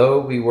 as though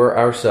we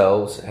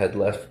ourselves had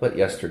left but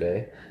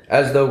yesterday,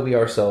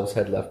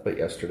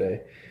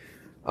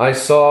 I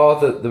saw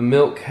that the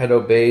milk had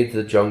obeyed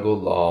the jungle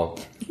law.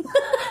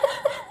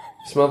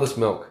 Smell this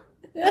milk.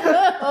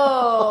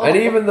 Oh. And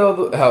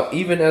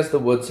even as the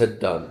woods had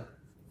done,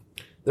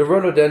 the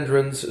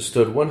rhododendrons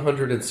stood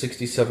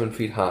 167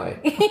 feet high.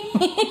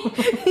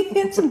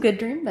 It's some good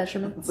dream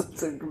measurements.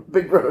 It's a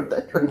big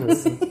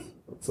rhododendrons.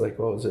 It's like,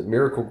 what was it?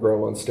 Miracle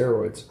Grow on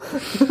steroids.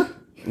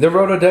 The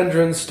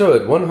rhododendrons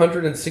stood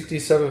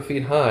 167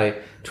 feet high,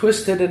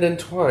 twisted and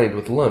entwined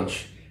with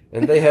lunch,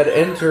 and they had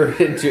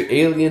entered into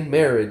alien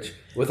marriage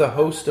with a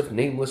host of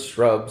nameless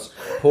shrubs,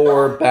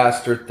 poor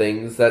bastard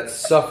things that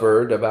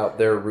suffered about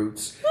their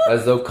roots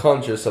as though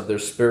conscious of their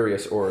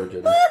spurious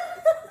origin. That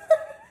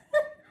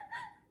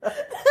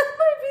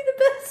might be the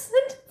best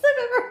sentence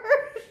I've ever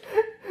heard.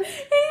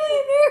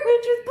 Alien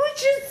marriage with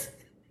bushes.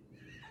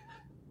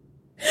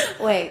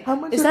 Wait,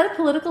 is that a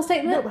political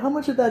statement? No, how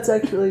much of that's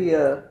actually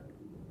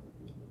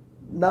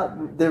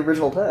not the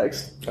original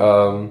text?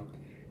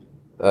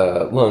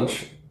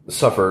 Lunch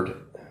suffered,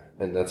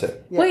 and that's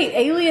it. Yeah. Wait,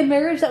 alien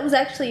marriage? That was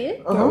actually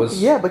it? Uh-huh.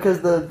 was- Yeah,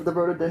 because the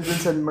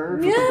rhododendrons had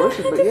merged with the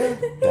bushes, but yeah.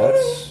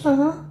 That's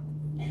Uh-huh.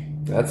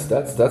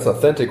 that's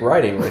authentic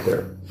writing right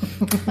there.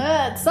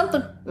 It's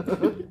something.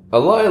 A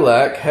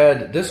lilac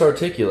had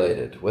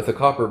disarticulated with a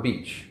copper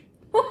beech.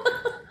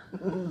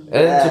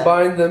 And to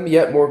bind them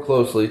yet more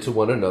closely to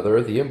one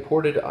another, the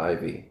imported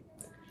ivy,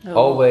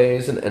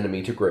 always an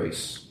enemy to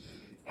grace,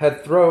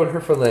 had thrown her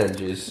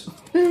phalanges.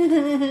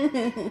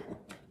 I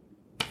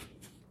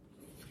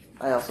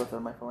also throw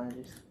my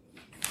phalanges.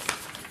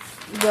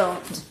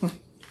 Don't.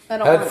 I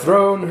don't Had want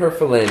thrown her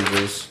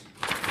phalanges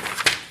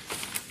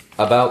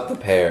about the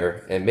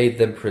pair and made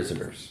them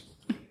prisoners.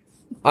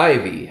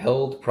 Ivy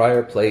held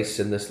prior place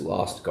in this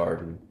lost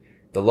garden,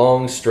 the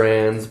long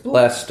strands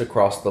blessed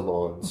across the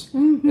lawns,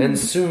 and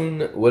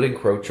soon would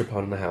encroach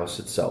upon the house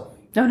itself.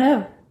 Oh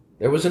no.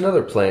 There was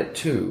another plant,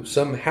 too,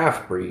 some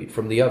half-breed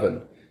from the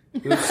oven,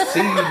 whose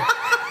seed...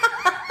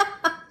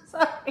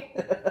 Sorry.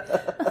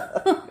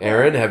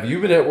 Aaron, have you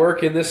been at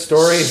work in this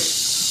story?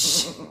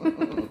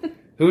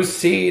 Whose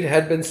seed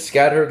had been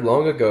scattered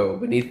long ago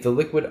beneath the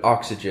liquid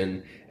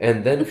oxygen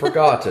and then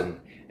forgotten,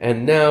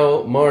 and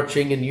now,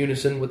 marching in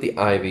unison with the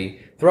ivy,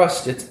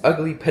 thrust its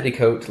ugly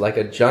petticoat like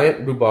a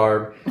giant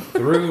rhubarb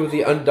through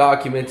the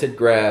undocumented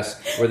grass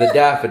where the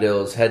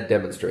daffodils had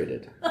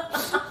demonstrated.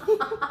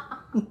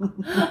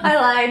 I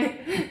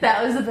lied.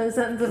 That was the best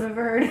sentence I've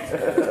ever heard.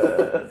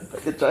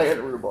 Like a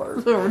giant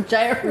rhubarb.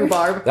 Giant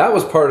rhubarb. That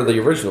was part of the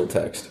original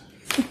text.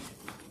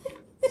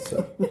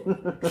 So,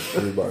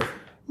 rhubarb.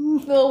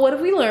 Well, what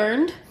have we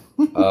learned?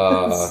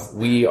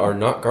 We are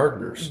not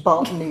gardeners.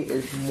 Botany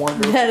is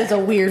wonderful. That is a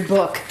weird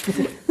book.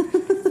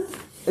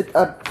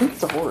 I think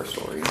it's a horror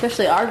story.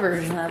 Especially our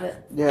version of it.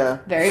 Yeah.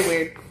 Very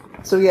weird.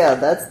 So yeah,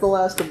 that's the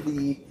last of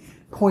the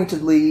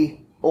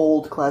pointedly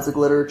old classic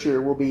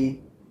literature we'll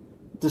be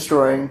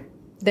destroying.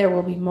 There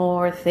will be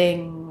more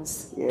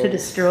things to Yes.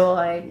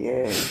 destroy.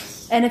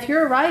 Yes. And if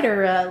you're a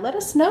writer, let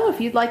us know if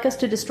you'd like us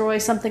to destroy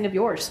something of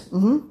yours.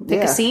 Mm-hmm.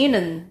 Pick a scene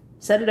and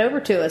send it over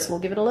to us. We'll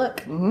give it a look.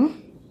 Mm-hmm.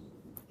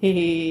 Hee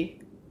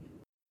hee.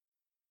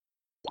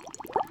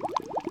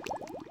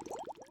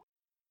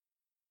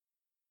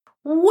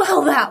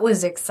 Well, that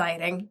was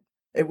exciting.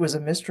 It was a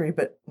mystery,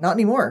 but not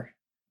anymore.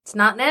 It's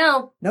not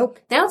now. Nope.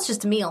 Now it's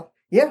just a meal.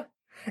 Yeah.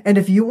 And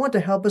if you want to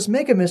help us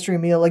make a mystery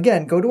meal,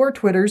 again, go to our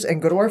Twitters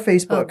and go to our Oh,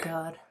 Facebook.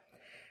 God.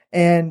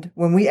 And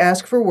when we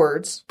ask for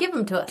words, Give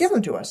them to us. give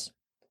them to us.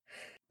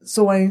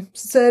 So I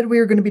said we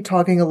were going to be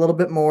talking a little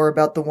bit more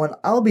about the one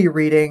I'll be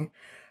reading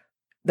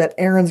that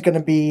Aaron's going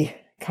to be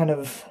kind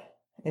of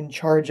in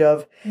charge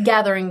of.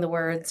 Gathering the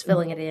words,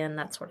 filling it in,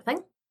 that sort of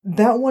thing.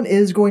 That one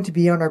is going to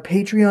be on our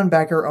Patreon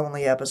backer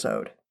only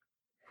episode.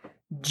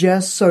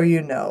 Just so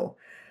you know.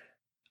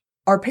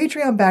 Our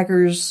Patreon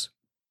backers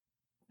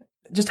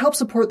just help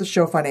support the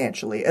show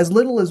financially. As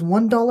little as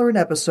 $1 an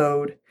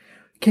episode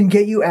can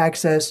get you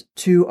access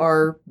to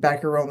our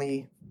backer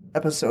only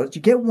episodes.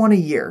 You get one a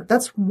year.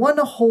 That's one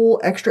whole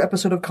extra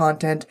episode of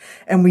content,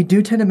 and we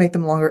do tend to make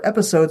them longer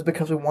episodes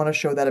because we want to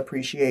show that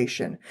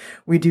appreciation.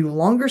 We do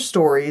longer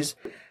stories.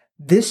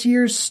 This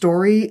year's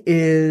story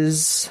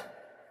is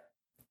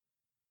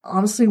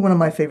honestly one of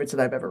my favorites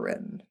that I've ever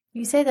written.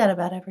 You say that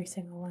about every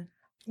single one.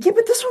 Yeah,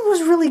 but this one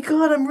was really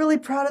good. I'm really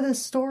proud of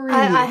this story.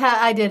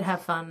 I did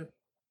have fun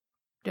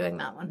doing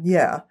that one.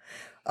 Yeah.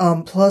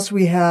 Plus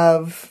we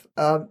have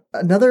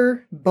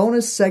another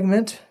bonus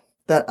segment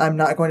that I'm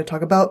not going to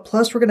talk about.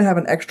 Plus, we're going to have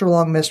an extra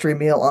long mystery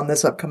meal on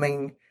this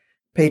upcoming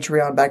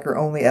Patreon backer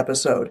only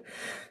episode.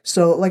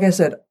 So, like I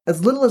said,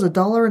 as little as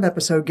 $1 an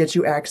episode gets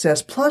you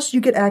access. Plus,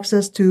 you get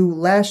access to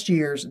last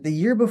year's, the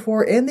year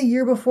before, and the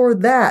year before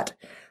that.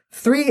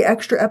 3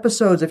 extra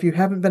episodes if you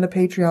haven't been a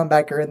Patreon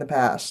backer in the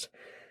past.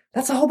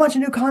 That's a whole bunch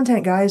of new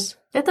content, guys.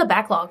 It's a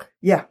backlog.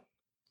 Yeah.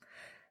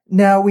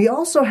 Now, we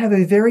also have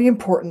a very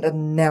important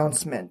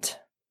announcement.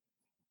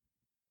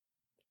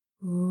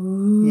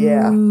 Ooh.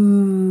 Yeah.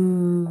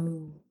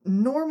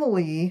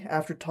 Normally,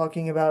 after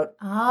talking about...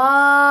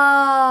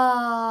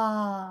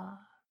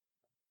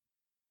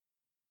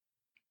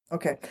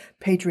 Okay,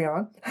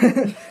 Patreon.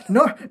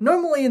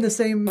 Normally in the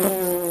same...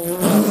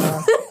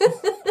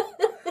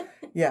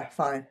 yeah,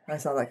 fine. I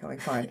saw that coming.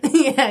 Fine.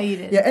 Yeah, you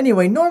did. Yeah,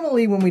 anyway,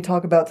 normally when we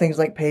talk about things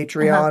like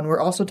Patreon,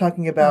 we're also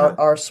talking about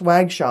our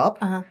swag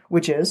shop,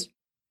 which is...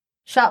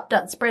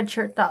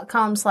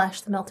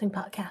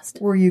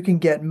 shop.spreadshirt.com/themeltingpodcast. where you can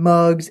get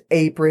mugs,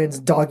 aprons,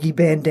 doggy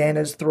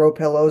bandanas, throw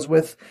pillows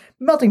with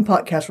Melting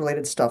Podcast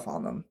related stuff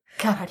on them.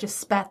 God, I just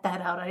spat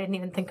that out. I didn't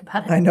even think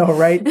about it. I know,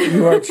 right?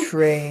 You are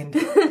trained.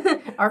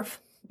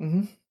 Arf.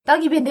 Mm-hmm.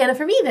 Doggy bandana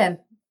for me, then.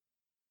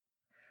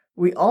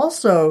 We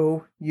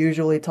also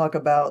usually talk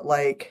about,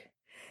 like,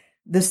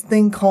 this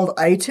thing called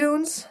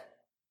iTunes.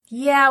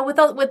 Yeah, with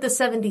the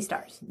 70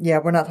 stars. Yeah,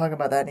 we're not talking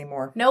about that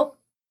anymore. Nope.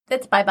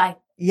 That's bye-bye.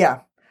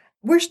 Yeah.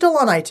 We're still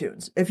on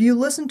iTunes. If you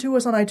listen to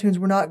us on iTunes,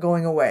 we're not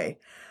going away.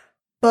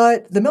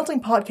 But the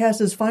Melting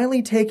Podcast is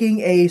finally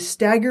taking a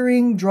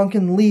staggering,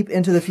 drunken leap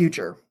into the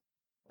future.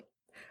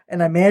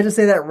 And I managed to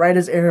say that right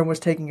as Aaron was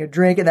taking a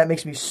drink, and that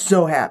makes me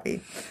so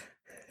happy.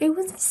 It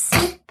was a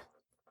sip.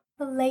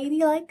 A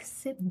ladylike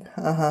sip.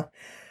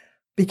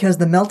 Because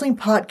the Melting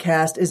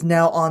Podcast is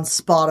now on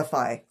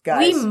Spotify,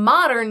 guys. We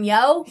modern,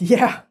 yo.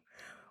 Yeah.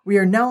 We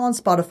are now on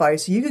Spotify,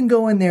 so you can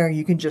go in there,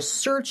 you can just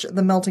search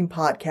the Melting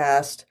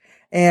Podcast,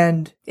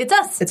 and... It's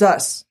us. It's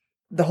us.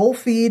 The whole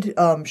feed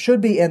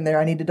should be in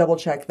there. I need to double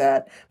check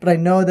that. But I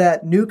know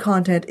that new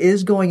content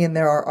is going in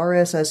there. Our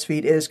RSS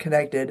feed is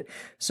connected.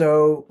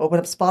 So open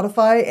up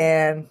Spotify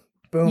and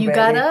boom, You baby.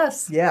 got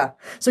us. Yeah.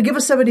 So give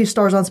us 70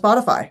 stars on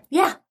Spotify.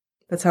 Yeah.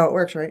 That's how it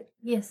works, right?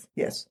 Yes.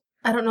 Yes.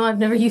 I don't know. I've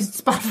never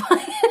used Spotify.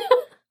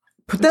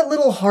 Put that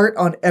little heart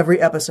on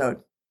every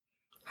episode.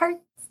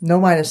 Hearts.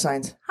 No minus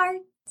signs.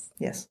 Hearts.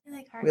 Yes. I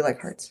like hearts. We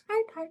like hearts.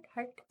 Heart, heart,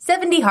 heart.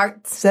 70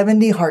 hearts.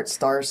 70 heart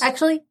stars.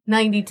 Actually,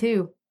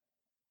 92.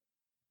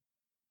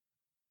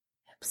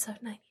 Episode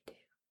 92.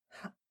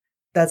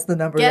 That's the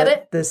number Get that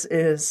it? this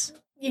is.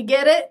 You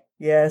get it?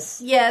 Yes.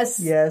 Yes.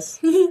 Yes.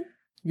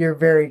 You're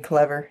very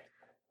clever.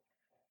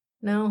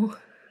 No.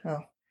 Oh.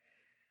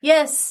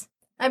 Yes.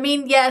 I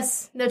mean,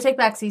 yes. No take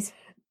backsies.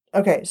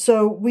 Okay,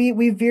 so we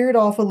veered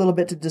off a little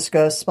bit to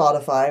discuss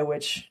Spotify,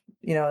 which,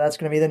 you know, that's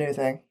going to be the new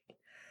thing.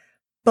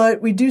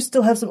 But we do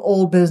still have some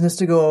old business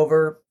to go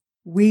over.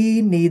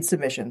 We need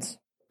submissions.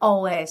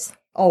 Always.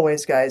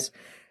 Always, guys.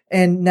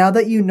 And now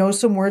that you know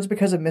some words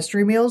because of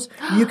mystery meals,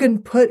 you can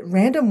put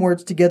random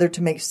words together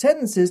to make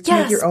sentences to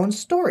make your own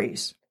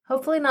stories.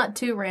 Hopefully not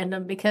too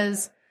random,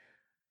 because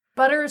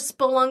butter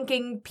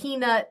spelunking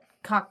peanut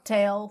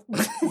cocktail.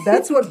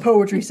 That's what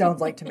poetry sounds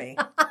like to me.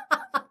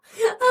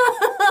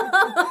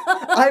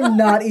 I'm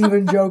not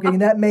even joking.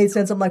 That made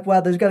sense. I'm like,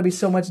 wow, there's got to be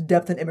so much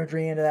depth and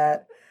imagery into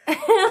that.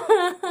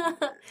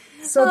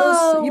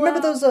 So you remember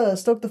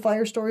those Stoke the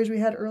Fire stories we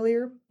had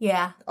earlier?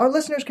 Yeah. Our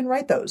listeners can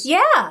write those.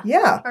 Yeah.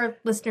 Yeah. Our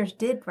listeners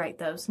did write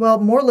those. Well,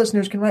 more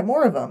listeners can write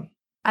more of them.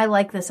 I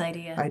like this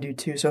idea. I do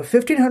too. So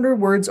 1,500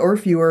 words or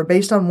fewer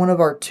based on one of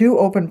our 2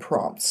 open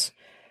prompts.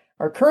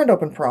 Our current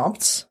open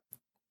prompts.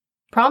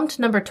 Prompt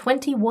number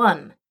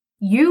 21.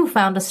 You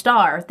found a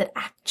star that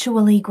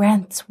actually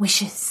grants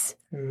wishes.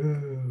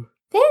 Ooh.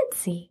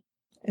 Fancy.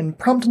 And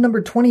prompt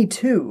number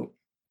 22.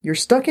 You're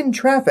stuck in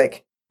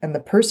traffic, and the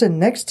person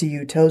next to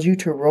you tells you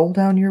to roll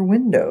down your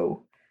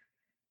window.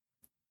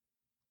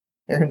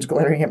 Aaron's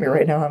glaring at me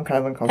right now. I'm kind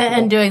of uncomfortable.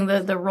 And doing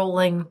the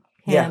rolling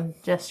hand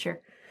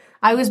gesture.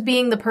 I was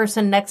being the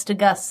person next to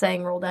Gus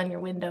saying roll down your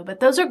window, but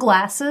those are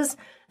glasses,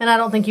 and I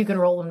don't think you can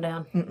roll them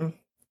down. Mm-mm.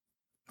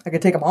 I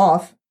could take them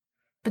off.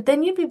 But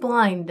then you'd be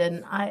blind,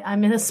 and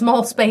I'm in a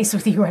small space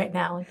with you right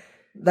now.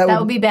 That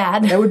would be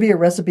bad. That would be a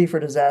recipe for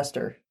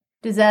disaster.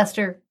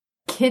 Disaster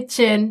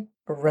kitchen.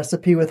 A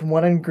recipe with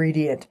one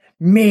ingredient.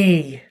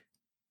 Me.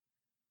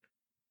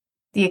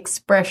 The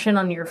expression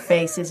on your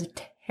face is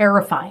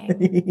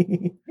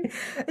terrifying.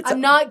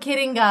 I'm not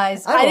kidding,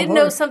 guys. I didn't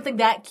know something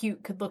that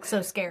cute could look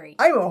so scary.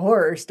 I'm a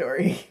horror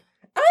story.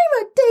 I'm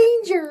a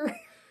danger.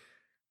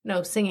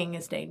 No, singing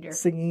is danger.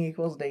 Singing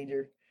equals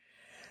danger.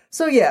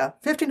 So yeah,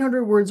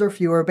 1,500 words or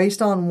fewer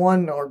based on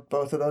one or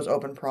both of those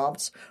open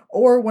prompts,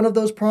 or one of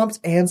those prompts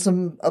and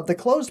some of the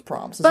closed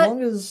prompts,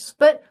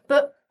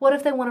 But what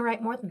if they want to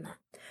write more than that?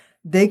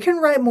 They can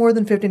write more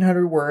than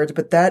 1,500 words,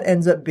 but that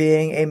ends up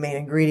being a main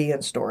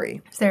ingredient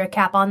story. Is there a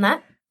cap on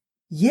that?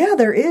 Yeah,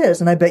 there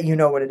is, and I bet you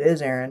know what it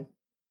is, Aaron.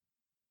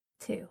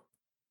 2.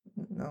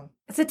 No.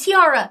 It's a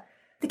tiara.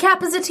 The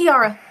cap is a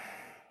tiara.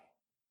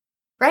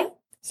 Right?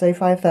 Say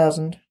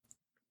 5,000.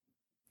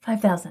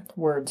 5,000.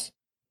 Words.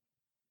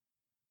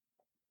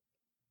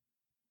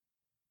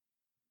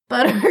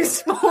 Butter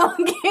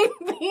spelunking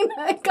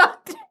peanut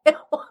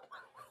cocktail.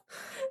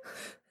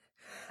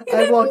 You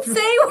didn't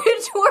say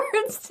which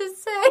words to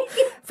say.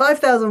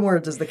 5,000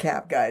 words is the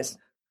cap, guys.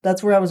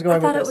 That's where I was going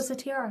with this. I thought it was a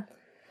tiara.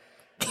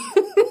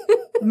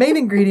 Main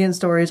ingredient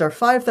stories are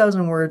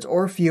 5,000 words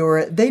or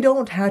fewer. They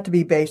don't have to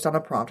be based on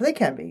a prompt. They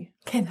can be.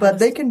 Okay,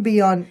 they can be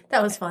on...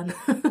 That was fun.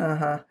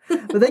 But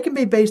they can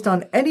be based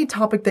on any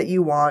topic that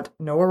you want.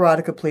 No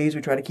erotica, please.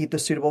 We try to keep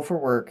this suitable for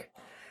work.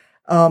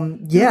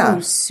 Yeah.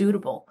 Ooh,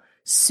 suitable.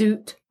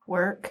 Suit,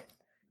 work.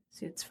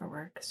 Suits for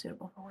work.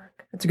 Suitable for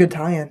work. It's a good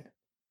tie-in.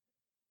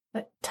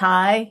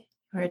 Tie?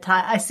 Or a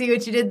tie? I see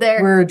what you did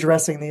there. We're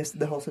addressing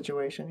the whole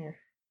situation here.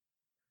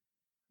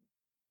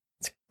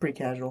 It's pretty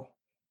casual.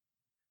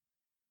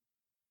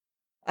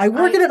 I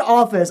work in an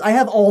office. I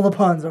have all the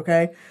puns,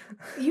 okay?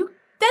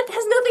 That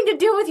has nothing to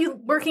do with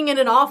you working in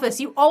an office.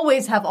 You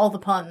always have all the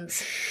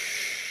puns.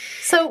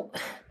 So,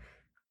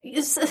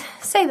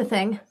 say the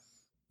thing.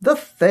 The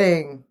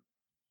thing.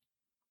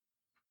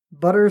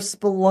 Butter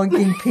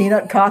spelunking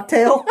peanut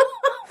cocktail.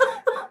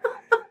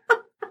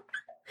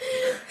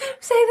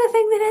 Say the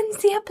thing that ends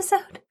the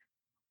episode.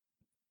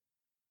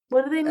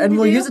 What do they need to do? And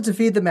we'll use it to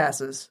feed the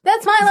masses.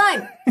 That's my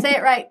line. Say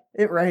it right.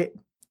 It right.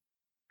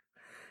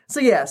 So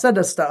yeah, send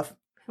us stuff.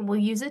 And we'll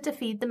use it to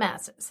feed the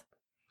masses.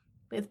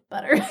 With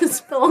butter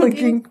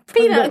spelunking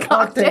peanut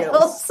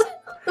cocktails.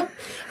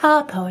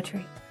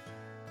 Poetry.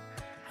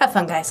 Have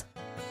fun, guys.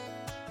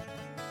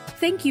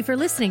 Thank you for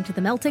listening to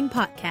The Melting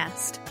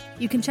Podcast.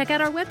 You can check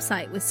out our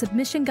website with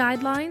submission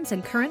guidelines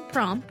and current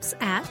prompts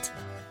at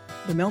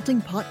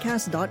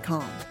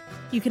themeltingpodcast.com.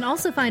 You can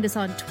also find us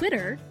on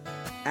Twitter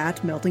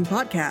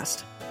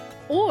 @meltingpodcast.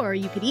 or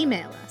you could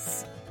email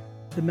us.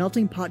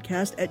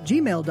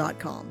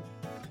 themeltingpodcast@gmail.com.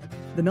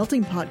 The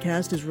Melting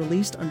Podcast is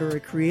released under a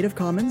Creative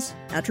Commons,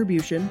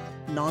 Attribution,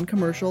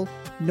 Non-Commercial,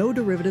 No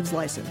Derivatives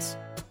license,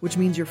 which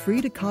means you're free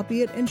to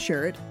copy it and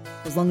share it,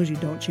 as long as you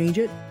don't change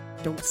it,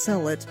 don't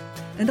sell it,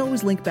 and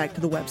always link back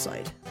to the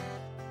website.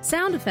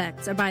 Sound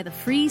effects are by the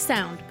Free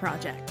Sound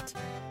Project.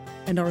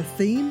 And our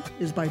theme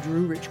is by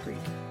Drew Rich Creek.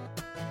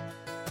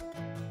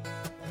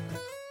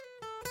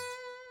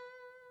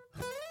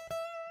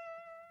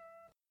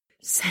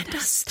 Send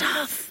us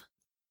stuff.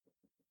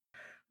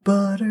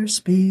 Butter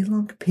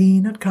spelunk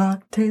peanut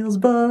cocktails,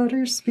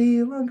 butter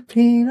spelunk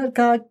peanut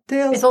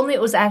cocktails. If only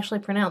it was actually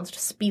pronounced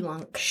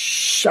spelunk.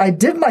 Shh, I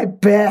did my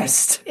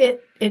best.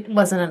 It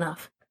wasn't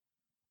enough.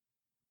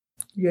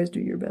 You guys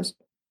do your best.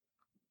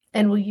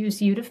 And we'll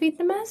use you to feed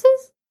the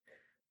masses?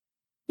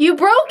 You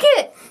broke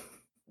it!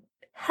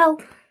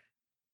 Help.